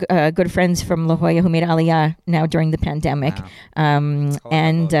actually have good friends from La Jolla who made Aliyah now during the pandemic. Wow.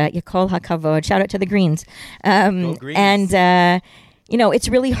 Kol HaKavod. Shout out to the Greens. Go Greens. And, you know, it's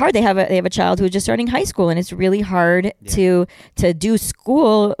really hard. They have a child who's just starting high school, and it's really hard to do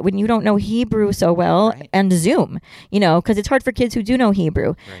school when you don't know Hebrew so well, and Zoom, you know, because it's hard for kids who do know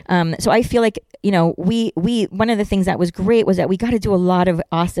Hebrew. Right. So I feel like, you know, we one of the things that was great was that we got to do a lot of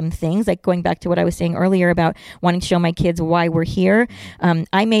awesome things, like going back to what I was saying earlier about wanting to show my kids why we're here.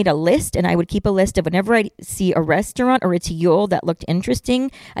 I made a list, and I would keep a list of whenever I see a restaurant or a tiyul that looked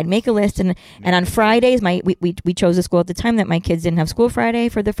interesting, I'd make a list, and on Fridays, we chose a school at the time that my kids didn't have school Friday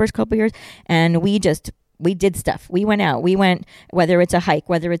for the first couple of years, and we did stuff. We went out. We went, whether it's a hike,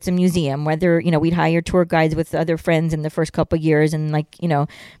 whether it's a museum, whether, you know, we'd hire tour guides with other friends in the first couple of years, and like, you know,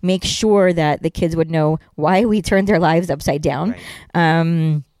 make sure that the kids would know why we turned their lives upside down.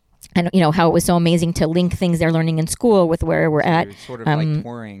 Right. And, you know, how it was so amazing to link things they're learning in school with where we're at. You're sort of like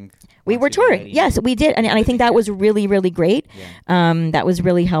touring. We were touring. Yes, we did. And I think that was really, really great. Yeah. That was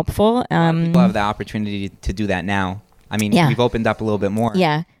really helpful. People have the opportunity to do that now. I mean, we've opened up a little bit more.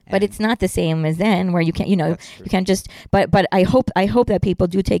 Yeah. But it's not the same as then, where you can't, you know, you can't just. But I hope that people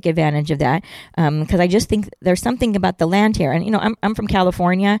do take advantage of that, because I just think there's something about the land here, and you know, I'm from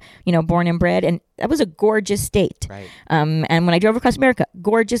California, you know, born and bred, and that was a gorgeous state. Right. And when I drove across America,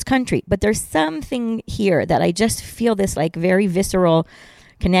 gorgeous country. But there's something here that I just feel this like very visceral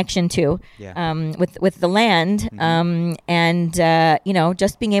connection to, with the land, and you know,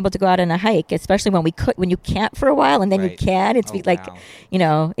 just being able to go out on a hike, especially when you can't for a while, and then you can. It's you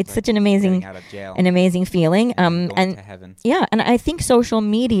know, it's such an amazing feeling. And to heaven. Yeah, and I think social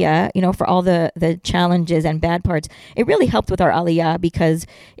media, you know, for all the challenges and bad parts, it really helped with our Aliyah because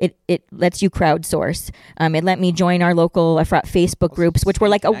it lets you crowdsource. It let me join our local Efrat Facebook groups, which were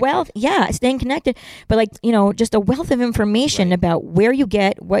like a wealth, staying connected, but like, you know, just a wealth of information about where you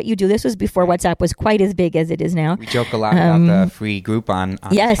get, what you do. This was before WhatsApp was quite as big as it is now. We joke a lot about the free group on the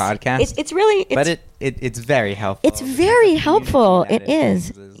podcast. It's really, but it's very helpful. It's very helpful. It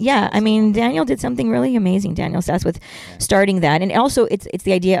is. Yeah, I mean, Daniel did something really amazing. Daniel Sass with starting that, and also it's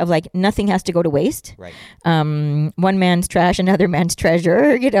the idea of like nothing has to go to waste. Right. One man's trash, another man's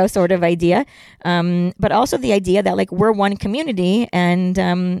treasure. You know, sort of idea. But also the idea that like we're one community, and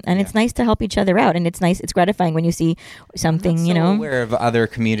it's nice to help each other out, and it's nice. It's gratifying when you see something. I'm not you know, aware of other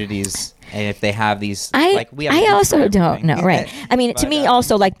communities. And if they have these, I also don't know. Right. I mean, to me,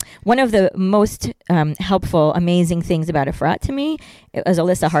 also like one of the most helpful, amazing things about Efrat to me was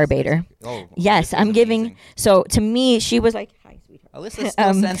Alyssa Harbader. Oh, yes, I'm giving. Amazing. So to me, she was like, "Hi, sweetheart." Alyssa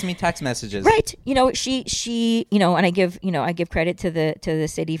still sends me text messages. Right. You know, she you know, and I give credit to the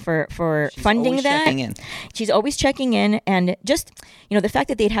city for She's funding always that. checking in. She's always checking in, and just, you know, the fact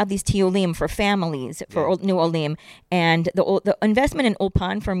that they'd have these tiyulim for families, for new olim, and the investment in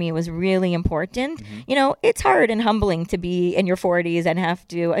Ulpan for me was really important. You know, it's hard and humbling to be in your 40s and have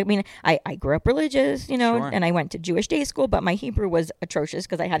to, I mean, I grew up religious, you know, and I went to Jewish day school, but my Hebrew was atrocious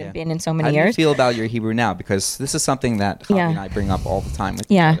because I hadn't been in so many years. How do you feel about your Hebrew now? Because this is something that Javi and I bring up all the time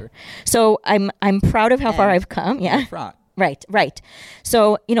with each other. So I'm proud of how far I've come. Yeah. Right.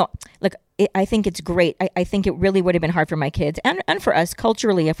 So, you know, look, I think it's great. I think it really would have been hard for my kids and for us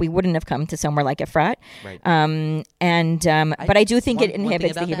culturally if we wouldn't have come to somewhere like Efrat. Right. But I do think it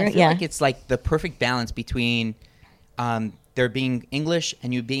inhibits the Hebrew. I feel like it's like the perfect balance between there being English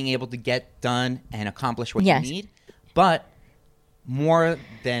and you being able to get done and accomplish what you need, but more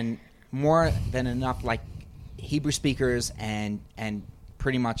than enough like Hebrew speakers and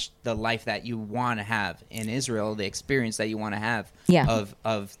pretty much the life that you want to have in Israel, the experience that you want to have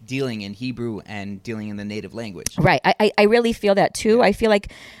of dealing in Hebrew and dealing in the native language. Right. I really feel that too. I feel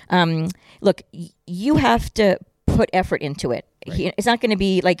like, look, you have to put effort into it. It's not going to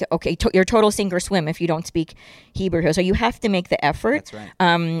be like, okay, you're total sink or swim if you don't speak Hebrew. So you have to make the effort. That's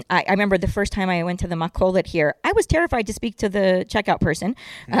right. I remember the first time I went to the Makolet here, I was terrified to speak to the checkout person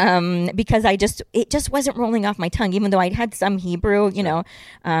because it just wasn't rolling off my tongue, even though I had some Hebrew, you know.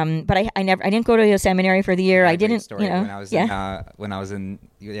 But I didn't go to a seminary for the year. I didn't, story. you know. When I was in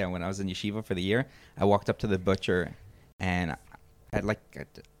yeshiva for the year, I walked up to the butcher and I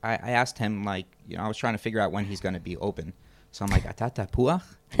asked him, like, you know, I was trying to figure out when he's going to be open. So I'm like, atata puach?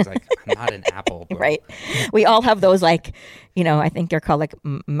 He's like, I'm not an apple, bro. Right. We all have those, like, you know, I think they're called like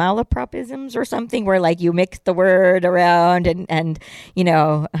malapropisms or something, where like you mix the word around and you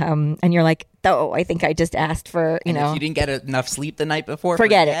know, and you're like, oh, I think I just asked for, you know. If you didn't get enough sleep the night before,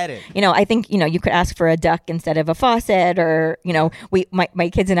 forget it. You know, I think, you know, you could ask for a duck instead of a faucet, or, you know, my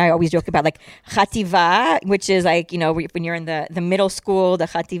kids and I always joke about like chativa, which is like, you know, when you're in the middle school, the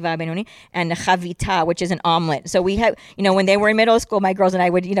chativa benoni, and the chavita, which is an omelet. So we have, you know, when they were in middle school, my girls and I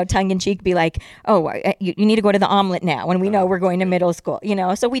would, you know, tongue in cheek be like, oh, you need to go to the omelet now when we know we're going to middle school, you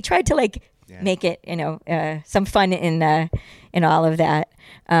know. So we tried to like make it, you know, some fun in all of that.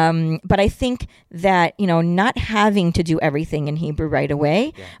 But I think that, you know, not having to do everything in Hebrew right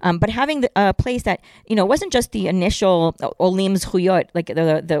away, but having a place that, you know, wasn't just the initial olim zchuyot, like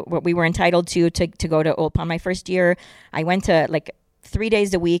the what we were entitled to go to Ulpan. My first year, I went to like 3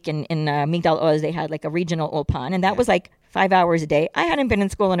 days a week in Migdal Oz. They had like a regional Ulpan, and that was like 5 hours a day. I hadn't been in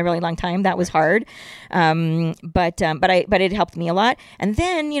school in a really long time. That was hard. But it helped me a lot. And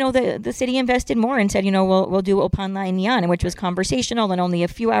then, you know, the city invested more and said, you know, we'll do Ulpan La'inyan, which was conversational and only a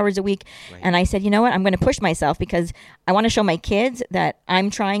few hours a week. Right. And I said, you know what, I'm going to push myself because I want to show my kids that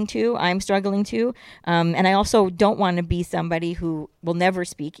I'm struggling to. And I also don't want to be somebody who will never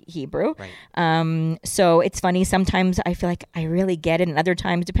speak Hebrew. Right. So it's funny. Sometimes I feel like I really get it. And other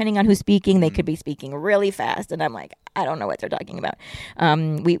times, depending on who's speaking, they could be speaking really fast. And I'm like, I don't know what they're talking about.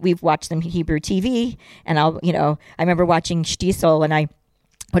 We've watched some Hebrew TV, and I remember watching Shtisel, and I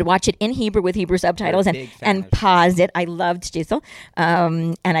would watch it in Hebrew with Hebrew subtitles and pause it. I loved Shtisel.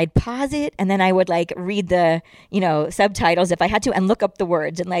 And I'd pause it, and then I would like read the, you know, subtitles if I had to and look up the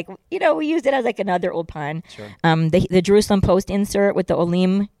words. And like, you know, we used it as like another ulpan. Sure. The Jerusalem Post insert with the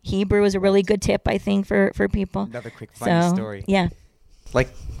Olim Hebrew is a really good tip, I think, for people. Another quick funny story. Yeah. Like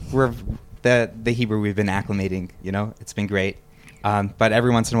the Hebrew we've been acclimating, you know, it's been great. But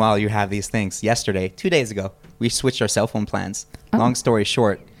every once in a while you have these things. Yesterday, 2 days ago, we switched our cell phone plans. Oh. Long story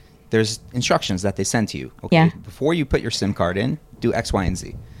short, there's instructions that they send to you. Okay, before you put your SIM card in, do X, Y, and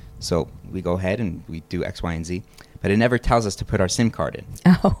Z. So we go ahead and we do X, Y, and Z, but it never tells us to put our SIM card in.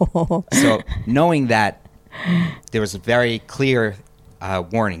 Oh. So knowing that, there was a very clear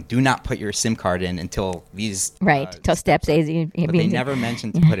warning: do not put your SIM card in until these till steps A. But they never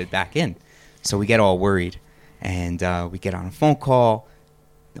mentioned to put it back in. So we get all worried, and we get on a phone call.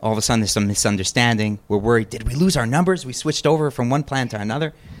 All of a sudden, there's some misunderstanding. We're worried. Did we lose our numbers? We switched over from one plan to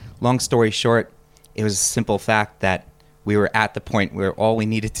another. Long story short, it was a simple fact that we were at the point where all we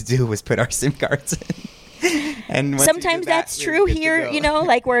needed to do was put our SIM cards in. And sometimes that's true here, you know,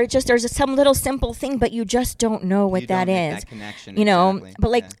 like where it's just there's some little simple thing, but you just don't know what that is. That connection, you know, exactly.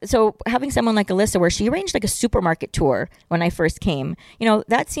 But like, so having someone like Alyssa, where she arranged like a supermarket tour when I first came, you know,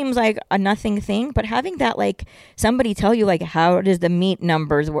 that seems like a nothing thing, but having that, like, somebody tell you, like, how does the meat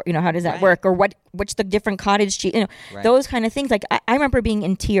numbers work, you know, how does that work, or which the different cottage cheese, you know, those kind of things. Like, I remember being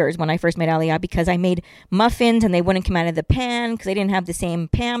in tears when I first made Aliyah because I made muffins and they wouldn't come out of the pan because they didn't have the same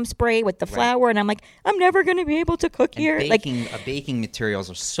Pam spray with the flour, and I'm like, I'm never going to be able to cook here. Baking materials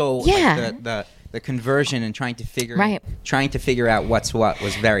are so like the conversion and trying to figure out what's what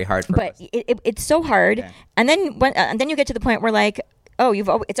was very hard for us. But it's so hard, and then you get to the point where like,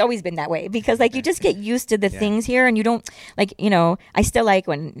 oh, it's always been that way, because like you just get used to the things here, and you don't, like, you know, I still like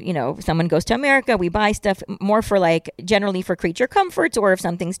when, you know, someone goes to America, we buy stuff more for like generally for creature comforts or if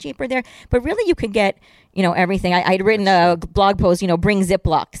something's cheaper there, but really you could get, you know, everything. I'd written a blog post, you know, bring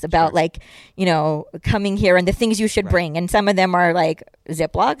Ziplocs about like, you know, coming here and the things you should bring, and some of them are like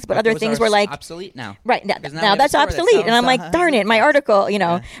Ziplocs, but other things were like obsolete now. Right now that's obsolete, and I'm like, darn it, my article, you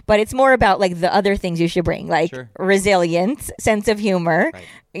know. But it's more about like the other things you should bring, like resilience, sense of humor,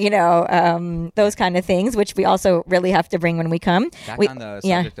 you know, those kind of things, which we also really have to bring when we come. Back on the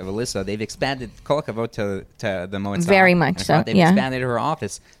subject of Alyssa, they've expanded Kol Hakavod to the Moed very much so. They've expanded her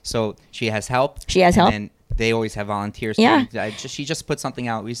office, so she has help. She has help. And they always have volunteers. Yeah. She just put something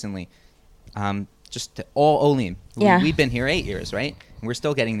out recently. just all Olim. Yeah. We've been here 8 years, right? And we're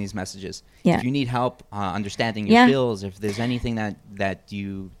still getting these messages. Yeah. If you need help understanding your bills, if there's anything that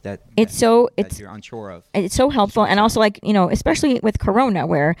you're unsure of, it's so helpful. And also, like, especially with Corona,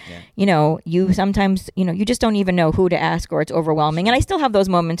 where you sometimes you just don't even know who to ask, or it's overwhelming. And I still have those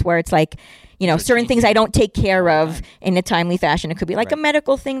moments where it's like, certain things I don't take care of in a timely fashion. It could be like a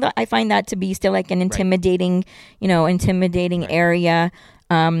medical thing that I find that to be still like an intimidating area.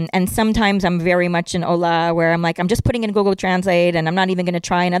 And sometimes I'm very much an Ola, where I'm like, I'm just putting in Google Translate and I'm not even going to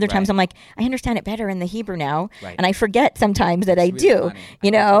try. And other times I'm like, I understand it better in the Hebrew now. Right. And I forget sometimes that I really do,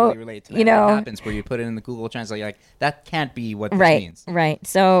 funny. I totally relate to that. It happens where you put it in the Google Translate, you're like, that can't be what this means. Right.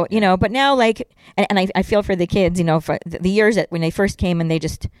 So, but now, like, and I feel for the kids, for the years that when they first came and they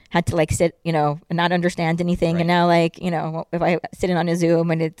just had to like sit, and not understand anything. And now, like, if I sit in on a Zoom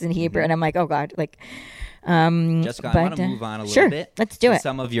and it's in Hebrew and I'm like, oh God, like, Jessica, I want to move on a little bit. Let's do it.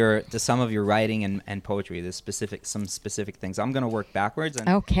 Some of your writing and poetry, some specific things. I'm going to work backwards.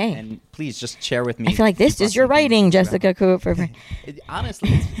 And please just share with me. I feel like this is your writing, Jessica Cooper.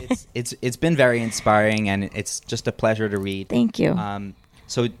 Honestly, it's been very inspiring, and it's just a pleasure to read. Thank you.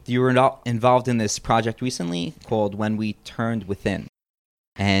 So you were involved in this project recently called When We Turned Within,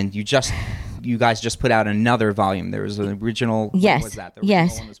 and you guys just put out another volume. There was an original. Yes. When was that?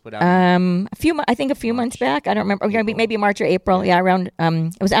 Yes. One was put out a few months back. I don't remember. Maybe March or April. Yeah, around.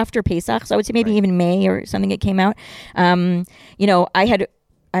 It was after Pesach, so I would say maybe even May or something. It came out. I had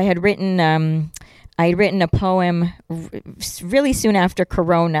written. I had written a poem really soon after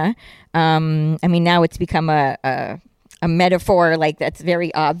Corona. Now it's become a metaphor, like, that's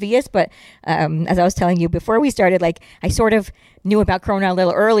very obvious. But as I was telling you before we started, like, I sort of knew about Corona a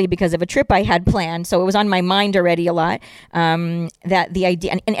little early because of a trip I had planned. So it was on my mind already a lot, that the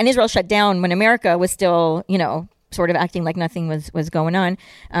idea, and Israel shut down when America was still, sort of acting like nothing was going on.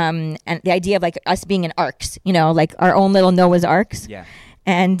 And the idea of like us being in arks, like our own little Noah's arks. Yeah.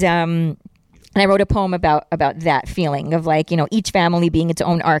 And I wrote a poem about that feeling of like, each family being its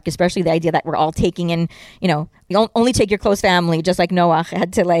own ark, especially the idea that we're all taking in, you only take your close family, just like Noah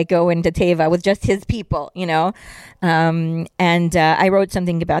had to like go into Teva with just his people, I wrote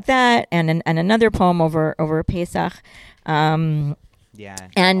something about that and another poem over Pesach. And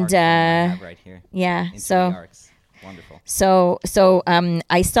right here. Yeah. So wonderful. So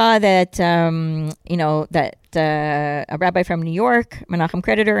I saw that that a rabbi from New York, Menachem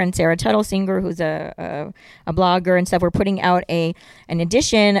Creditor, and Sarah Tuttlesinger, who's a blogger and stuff, were putting out an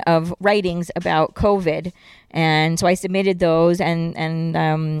edition of writings about COVID. And so I submitted those, and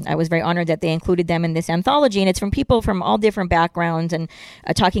I was very honored that they included them in this anthology. And it's from people from all different backgrounds and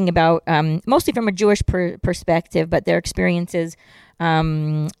talking about mostly from a Jewish perspective, but their experiences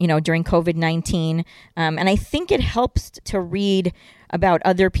during COVID-19. And I think it helps to read about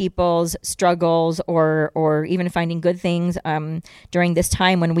other people's struggles or even finding good things during this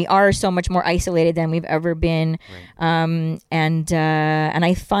time when we are so much more isolated than we've ever been. Right. And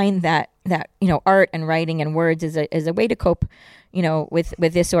I find that art and writing and words is a way to cope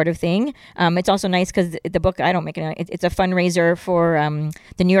with this sort of thing. It's also nice because the book, I don't make it. It's a fundraiser for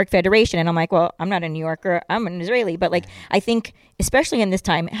the New York Federation. And I'm like, well, I'm not a New Yorker. I'm an Israeli. But like, I think, especially in this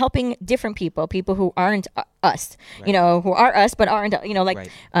time, helping different people who aren't us, right. Who are us, but aren't, right.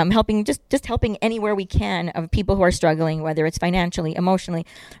 Helping, just helping anywhere we can of people who are struggling, whether it's financially, emotionally.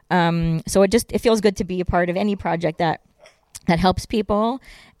 So it feels good to be a part of any project that helps people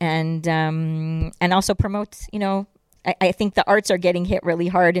and also promotes, I think the arts are getting hit really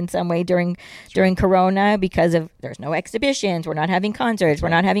hard in some way during Corona because of there's no exhibitions, we're not having concerts, we're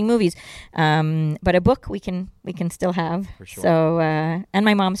not having movies, but a book we can still have. For sure. So and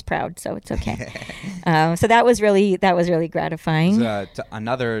my mom's proud, so it's okay. So that was really gratifying.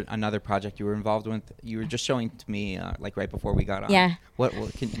 Another project you were involved with. You were just showing to me like right before we got on. Yeah. What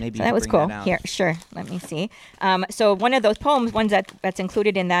can maybe so that was cool. Here, sure. Let me see. So one of those poems, that's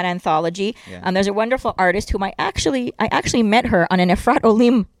included in that anthology. Yeah. There's a wonderful artist whom I actually met her on an Efrat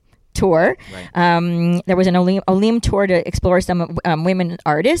Olim tour. Right. There was an Olim tour to explore some women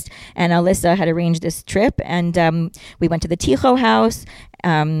artists, and Alyssa had arranged this trip, and we went to the Ticho house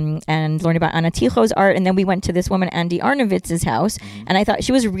and learned about Anna Ticho's art, and then we went to this woman Andy Arnovitz's house, and I thought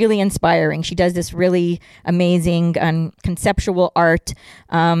she was really inspiring. She does this really amazing conceptual art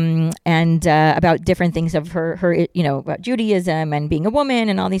and about different things of her about Judaism and being a woman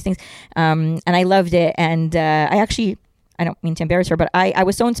and all these things, and I loved it, and I actually I don't mean to embarrass her, but I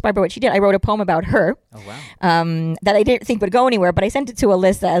was so inspired by what she did. I wrote a poem about her. Oh, wow. That I didn't think would go anywhere, but I sent it to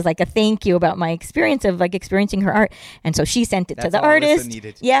Alyssa as like a thank you about my experience of like experiencing her art. And so she sent it to That's the all Alyssa artist.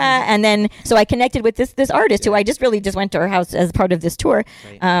 needed. Yeah. And then, so I connected with this artist who I just went to her house as part of this tour.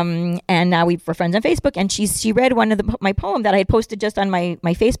 Right. And now we're friends on Facebook, and she read one of my poem that I had posted just on my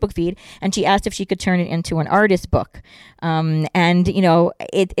Facebook feed. And she asked if she could turn it into an artist book. And you know,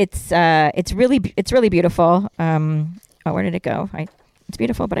 it's really beautiful. Oh, where did it go? It's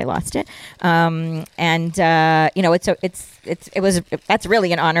beautiful, but I lost it. You know, that's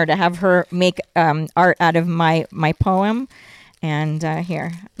really an honor to have her make art out of my poem. And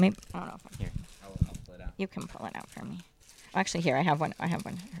here, maybe I don't know. Here, I'll pull it out. You can pull it out for me. Actually, here I have one.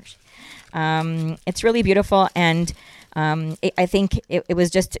 It's really beautiful, and I think it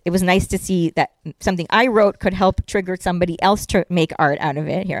was nice to see that something I wrote could help trigger somebody else to make art out of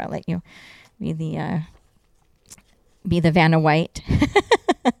it. Here, I'll let you be the Vanna White.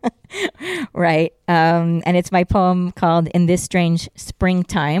 Right. And it's my poem called In This Strange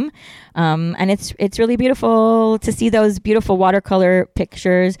Springtime. And it's really beautiful to see those beautiful watercolor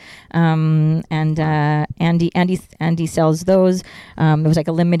pictures. And Andy sells those. It was like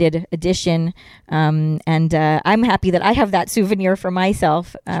a limited edition. And I'm happy that I have that souvenir for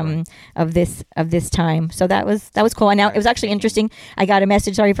myself of this time. So that was cool. And now it was actually interesting. I got a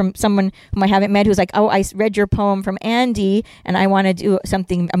message, from someone whom I haven't met, who's like, "Oh, I read your poem from Andy, and I want to do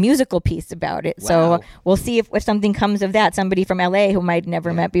a musical piece about it." Wow. So we'll see if something comes of that. Somebody from LA whom I'd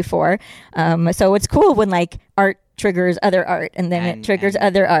never met before. So it's cool when like art triggers other art, and then it triggers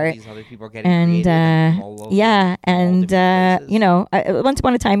other art. These other people are getting creative all over, yeah, and places. you know, once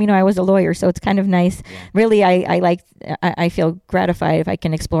upon a time, you know, I was a lawyer, so it's kind of nice. Yeah. Really, I feel gratified if I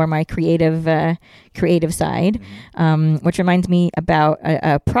can explore my creative side, which reminds me about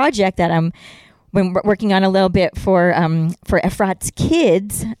a project that I'm working on a little bit for Efrat's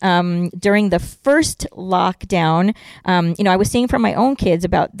kids during the first lockdown. You know, I was seeing from my own kids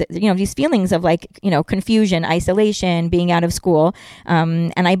about these feelings of like, you know, confusion, isolation, being out of school,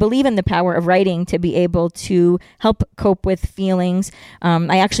 and I believe in the power of writing to be able to help cope with feelings.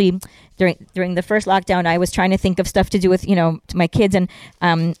 I actually. During the first lockdown, I was trying to think of stuff to do with, to my kids. And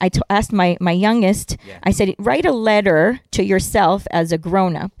I asked my youngest, I said, write a letter to yourself as a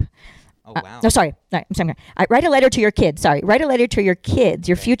grown-up. Oh, wow. No, sorry. I'm sorry. Write a letter to your kids. Sorry. Write a letter to your kids,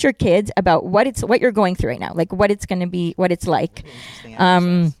 your future kids, about what you're going through right now, like what it's going to be, what it's like.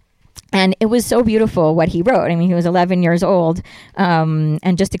 And it was so beautiful what he wrote. I mean, he was 11 years old,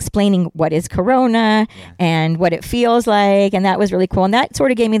 and just explaining what is Corona and what it feels like. And that was really cool. And that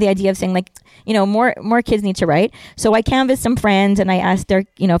sort of gave me the idea of saying, like, you know, more kids need to write. So I canvassed some friends and I asked their,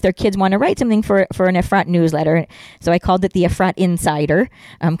 if their kids want to write something for an Efrat newsletter. So I called it the Efrat Insider,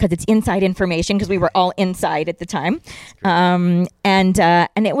 because it's inside information, because we were all inside at the time. And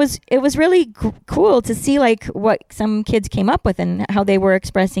it was really cool to see like what some kids came up with and how they were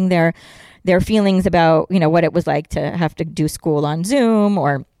expressing their feelings about, what it was like to have to do school on Zoom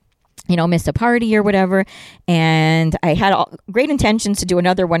or, miss a party or whatever. And I had great intentions to do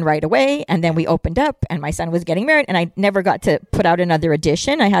another one right away. And then we opened up and my son was getting married and I never got to put out another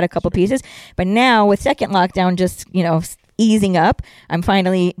edition. I had a couple pieces, but now with second lockdown, just, easing up, I'm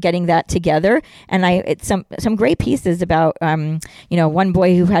finally getting that together. And it's some great pieces about, one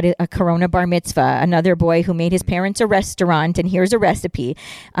boy who had a Corona bar mitzvah, another boy who made his parents a restaurant and here's a recipe,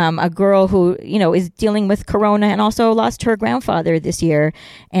 a girl who, is dealing with Corona and also lost her grandfather this year.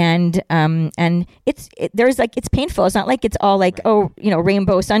 And it's painful. It's not like it's all like,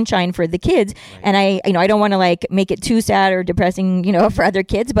 rainbow sunshine for the kids. Right. And I don't want to like make it too sad or depressing, for other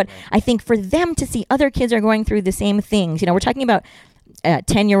kids, but I think for them to see other kids are going through the same things, we're talking about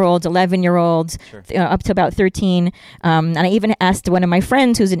 10-year-olds, 11-year-olds, up to about 13. And I even asked one of my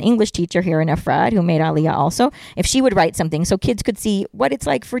friends who's an English teacher here in Efrat, who made Aliyah also, if she would write something so kids could see what it's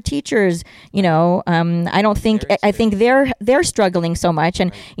like for teachers. I think they're struggling so much.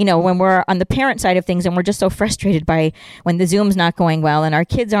 And, when we're on the parent side of things and we're just so frustrated by when the Zoom's not going well and our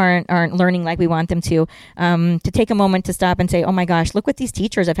kids aren't learning like we want them to take a moment to stop and say, oh my gosh, look what these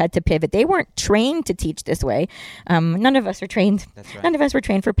teachers have had to pivot. They weren't trained to teach this way. None of us are trained. That's right. None of us were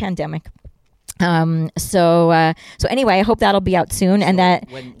trained for pandemic. So anyway, I hope that'll be out soon. So and that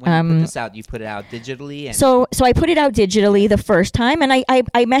when you put this out, you put it out digitally. And so I put it out digitally the first time, and I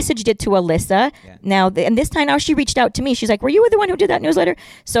messaged it to Alyssa. Yeah. Now, and this time now she reached out to me. She's like, "Were you the one who did that newsletter?"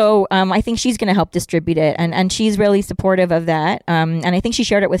 So I think she's going to help distribute it, and she's really supportive of that. And I think she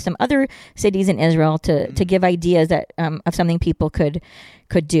shared it with some other cities in Israel to give ideas that of something people could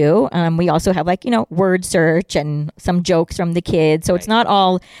could do. We also have like, word search and some jokes from the kids. So it's not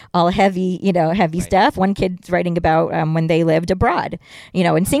all heavy, heavy stuff. One kid's writing about when they lived abroad,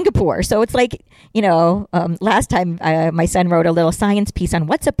 in Singapore. So it's like, last time my son wrote a little science piece on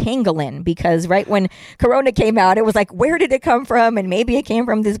what's a pangolin, because right when Corona came out, it was like, where did it come from? And maybe it came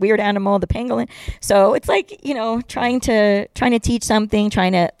from this weird animal, the pangolin. So it's like, trying to teach something,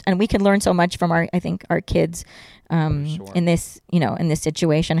 and we can learn so much from our kids in this, in this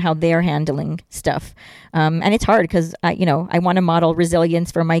situation, how they're handling stuff. And it's hard because I want to model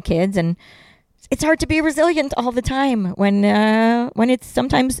resilience for my kids, and it's hard to be resilient all the time when it's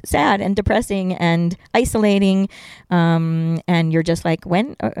sometimes sad and depressing and isolating, and you're just like,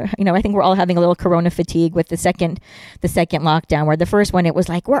 when I think we're all having a little Corona fatigue with the second lockdown, where the first one it was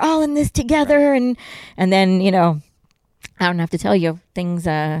like we're all in this together, and then I don't have to tell you, things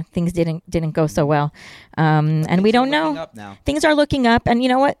didn't go so well, and we don't know. Things are looking up, and you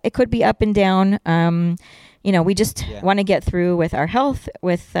know what? It could be up and down. We just want to get through with our health.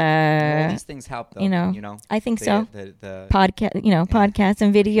 With all these things help, though. I think so. The podcasts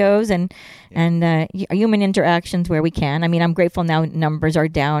and videos and human interactions where we can. I mean, I'm grateful now numbers are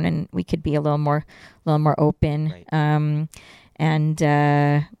down and we could be a little more open. Right.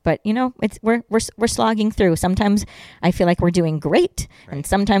 But we're slogging through. Sometimes I feel like we're doing great, and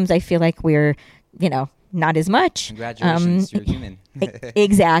sometimes I feel like we're not as much. Congratulations, you're human.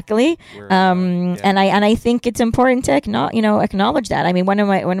 Exactly. And I think it's important to acknowledge that. I mean, one of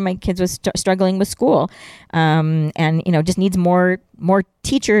my kids was struggling with school, and just needs more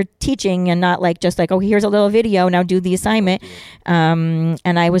teacher teaching, and not like just like, oh, here's a little video, now do the assignment. And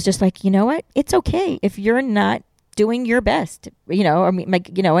I was just like, you know what? It's okay if you're not doing your best,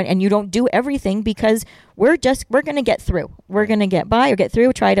 and you don't do everything, because we're going to get through. We're going to get by or get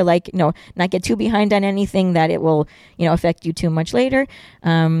through. Try to not get too behind on anything that it will, affect you too much later.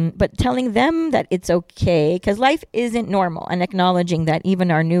 But telling them that it's okay, because life isn't normal, and acknowledging that even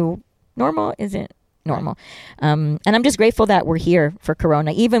our new normal isn't normal. And I'm just grateful that we're here for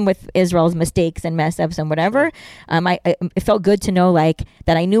Corona, even with Israel's mistakes and mess ups and whatever. It felt good to know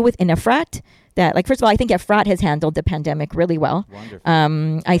that I knew within Efrat that, first of all, I think Efrat has handled the pandemic really well.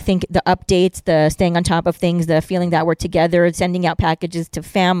 Wonderful. I think the updates, the staying on top of things, the feeling that we're together, sending out packages to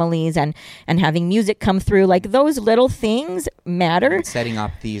families, and having music come through, those little things matter. And setting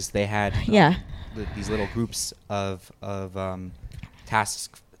up these these little groups of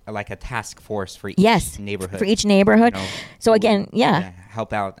tasks, like a task force for each neighborhood. For each neighborhood. So again,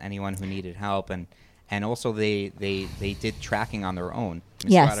 help out anyone who needed help, and also they did tracking on their own.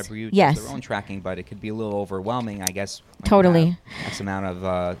 Yes. Does their own tracking, but it could be a little overwhelming, I guess. Totally. X amount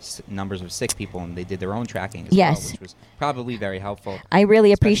of numbers of sick people, and they did their own tracking as well, which was probably very helpful. I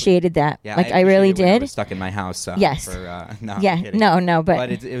really appreciated that. Yeah, I really did. When I was stuck in my house. Yes. But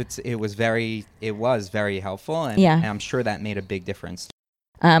it was very helpful, and I'm sure that made a big difference.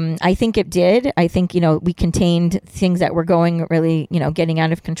 I think it did. I think, we contained things that were going really, getting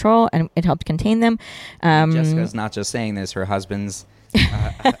out of control, and it helped contain them. Jessica's not just saying this. Her husband's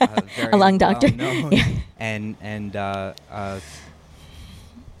a very a lung doctor. and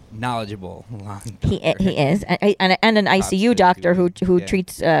knowledgeable lung doctor. He is. And an ICU doctor who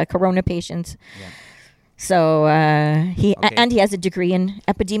treats corona patients. Yeah. So he has a degree in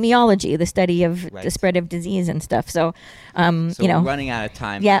epidemiology, the study of the spread of disease and stuff. So, we're running out of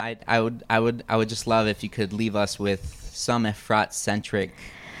time. Yeah. I would just love if you could leave us with some Efrat centric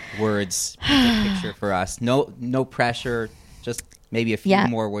words, a picture for us. No pressure. Just maybe a few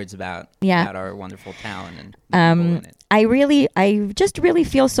more words about our wonderful town and people in it. I just really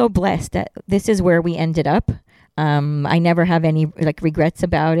feel so blessed that this is where we ended up. I never have any regrets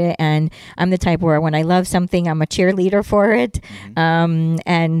about it, and I'm the type where when I love something, I'm a cheerleader for it. And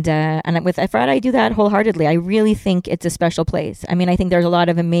with Efrat, I do that wholeheartedly. I really think it's a special place. I mean, I think there's a lot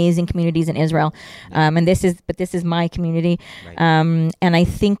of amazing communities in Israel, and this is my community. Right. And I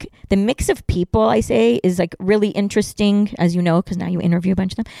think the mix of people, I say, is really interesting, as you know, because now you interview a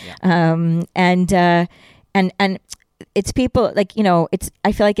bunch of them. Yeah. And it's people I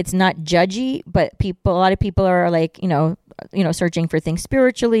feel like it's not judgy, but a lot of people are searching for things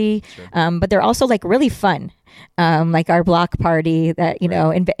spiritually. Sure. But they're also really fun. Like our block party that,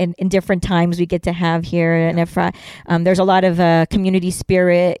 in different times we get to have here in Efrat. There's a lot of community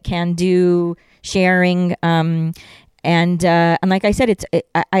spirit, can do, sharing. And like I said,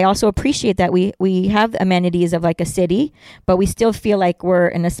 I also appreciate that we have amenities of like a city, but we still feel like we're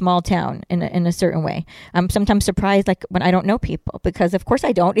in a small town in a certain way. I'm sometimes surprised, like when I don't know people, because of course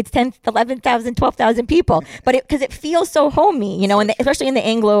I don't. It's 10, 11,000, 12,000 people, but because it feels so homey, you know, especially in the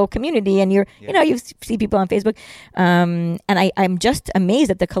Anglo community, and you know, you see people on Facebook, and I'm just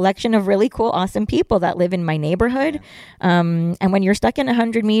amazed at the collection of really cool, awesome people that live in my neighborhood. And when you're stuck in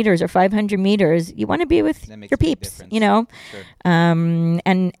 100 meters or 500 meters, you want to be with your peeps, you know. Sure.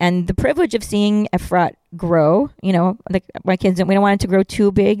 And the privilege of seeing Efrat grow, you know, like my kids, we don't want it to grow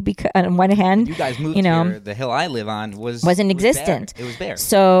too big, because on one hand, you guys moved you know, here, the hill I live on wasn't existent. It was bare.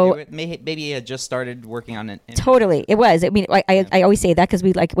 So maybe it had just started working on it. Totally, it was. I mean, I always say that because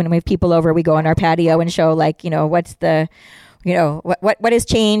we, like, when we have people over, we go on our patio and show, like, you know, what's the, you know, what has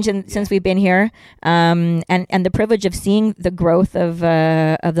changed since we've been here, and the privilege of seeing the growth of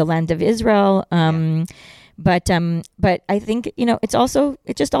the land of Israel. But I think, you know, it's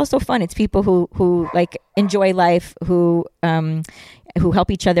just also fun. It's people who like enjoy life, who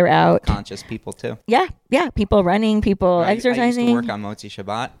help each other out. Conscious people too. Yeah. People running, people exercising. I used to work on Motzi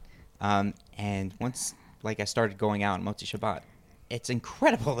Shabbat, and once, like, I started going out on Motzi Shabbat, it's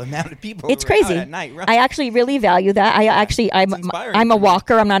incredible the amount of people. It's who are out crazy. at night, right? I actually really value that. I'm a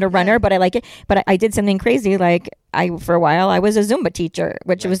walker. I'm not a runner, but I like it. But I did something crazy. Like, for a while, I was a Zumba teacher,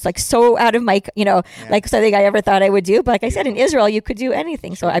 which was like so out of my, you know, like something I ever thought I would do. But like I said, in Israel, you could do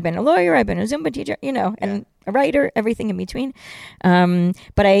anything. So I've been a lawyer, I've been a Zumba teacher, you know, and a writer, everything in between.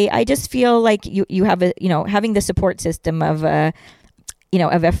 But I just feel like you have a, you know, having the support system of, you know,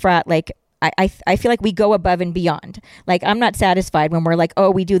 of Efrat, like, I feel like we go above and beyond. Like, I'm not satisfied when we're like,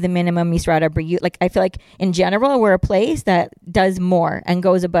 oh, we do the minimum Misrata B'riyut. Like, I feel like in general, we're a place that does more and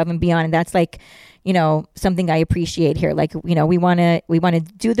goes above and beyond. And that's like, you know, something I appreciate here. Like, you know, we want to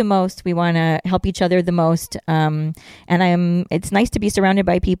do the most. We want to help each other the most. And it's nice to be surrounded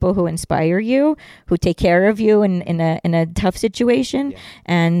by people who inspire you, who take care of you in a tough situation,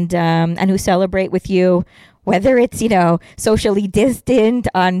 and who celebrate with you, whether it's, you know, socially distant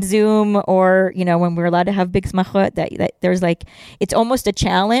on Zoom, or, you know, when we're allowed to have big smachot, that there's like, it's almost a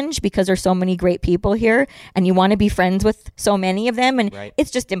challenge because there's so many great people here and you want to be friends with so many of them. And it's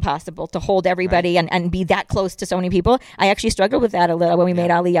just impossible to hold everybody and be that close to so many people. I actually struggled with that a little when we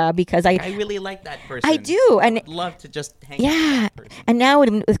made Aliyah, because I really like that person. I do. I and would love to just hang out with that person. And now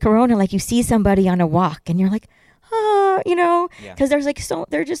with Corona, like, you see somebody on a walk and you're like, you know, because there's like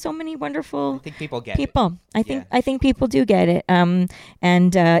there are just so many wonderful I think people get it. I think people do get it. And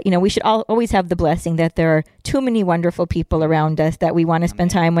you know, we should always have the blessing that there are too many wonderful people around us that we want to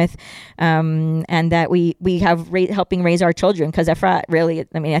spend time with, and that we have helping raise our children. Because Efrat, really,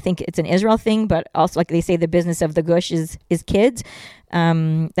 I mean, I think it's an Israel thing, but also, like they say, the business of the gush is kids.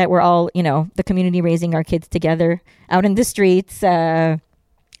 That we're all, you know, the community raising our kids together out in the streets.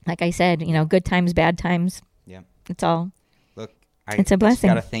 Like I said, you know, good times, bad times. It's all. Look, it's a blessing.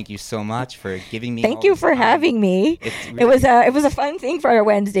 I just gotta thank you so much for giving me. Thank you for having me. It was a fun thing for our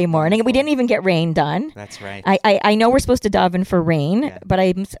Wednesday morning. We didn't even get rain done. That's right. I know we're supposed to daven for rain, but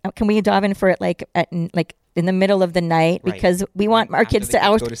can we daven for it like in the middle of the night, because we want our kids to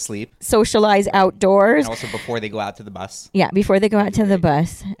go to sleep, socialize outdoors, and also before they go out to the bus. Yeah, before they go out to the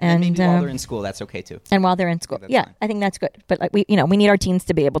bus, and maybe while they're in school, that's okay too. And while they're in school, fine. I think that's good. But like we need our teens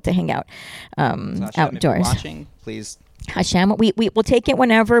to be able to hang out so Hashem, outdoors. If you're watching, please. Hashem, we will take it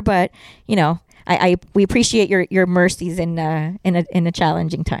whenever, but you know, we appreciate your mercies in a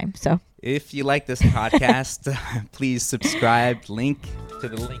challenging time. So if you like this podcast, please subscribe, link to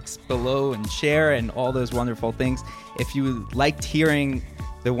the links below, and share, and all those wonderful things. If you liked hearing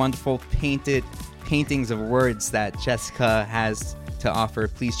the wonderful paintings of words that Jessica has to offer,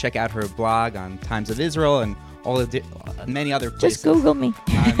 please check out her blog on Times of Israel and all the many other places. Just Google me.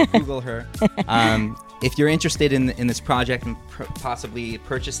 Google her. If you're interested in this project and possibly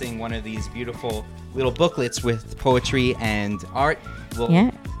purchasing one of these beautiful little booklets with poetry and art,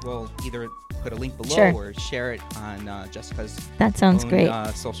 we'll either put a link below or share it on Jessica's great.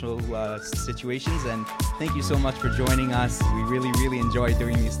 Social situations. And thank you so much for joining us. We really, really enjoy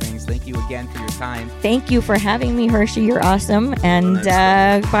doing these things. Thank you again for your time. Thank you for having me, Hershey. You're awesome. And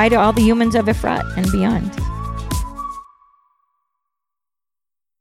bye to all the humans of Efrat and beyond.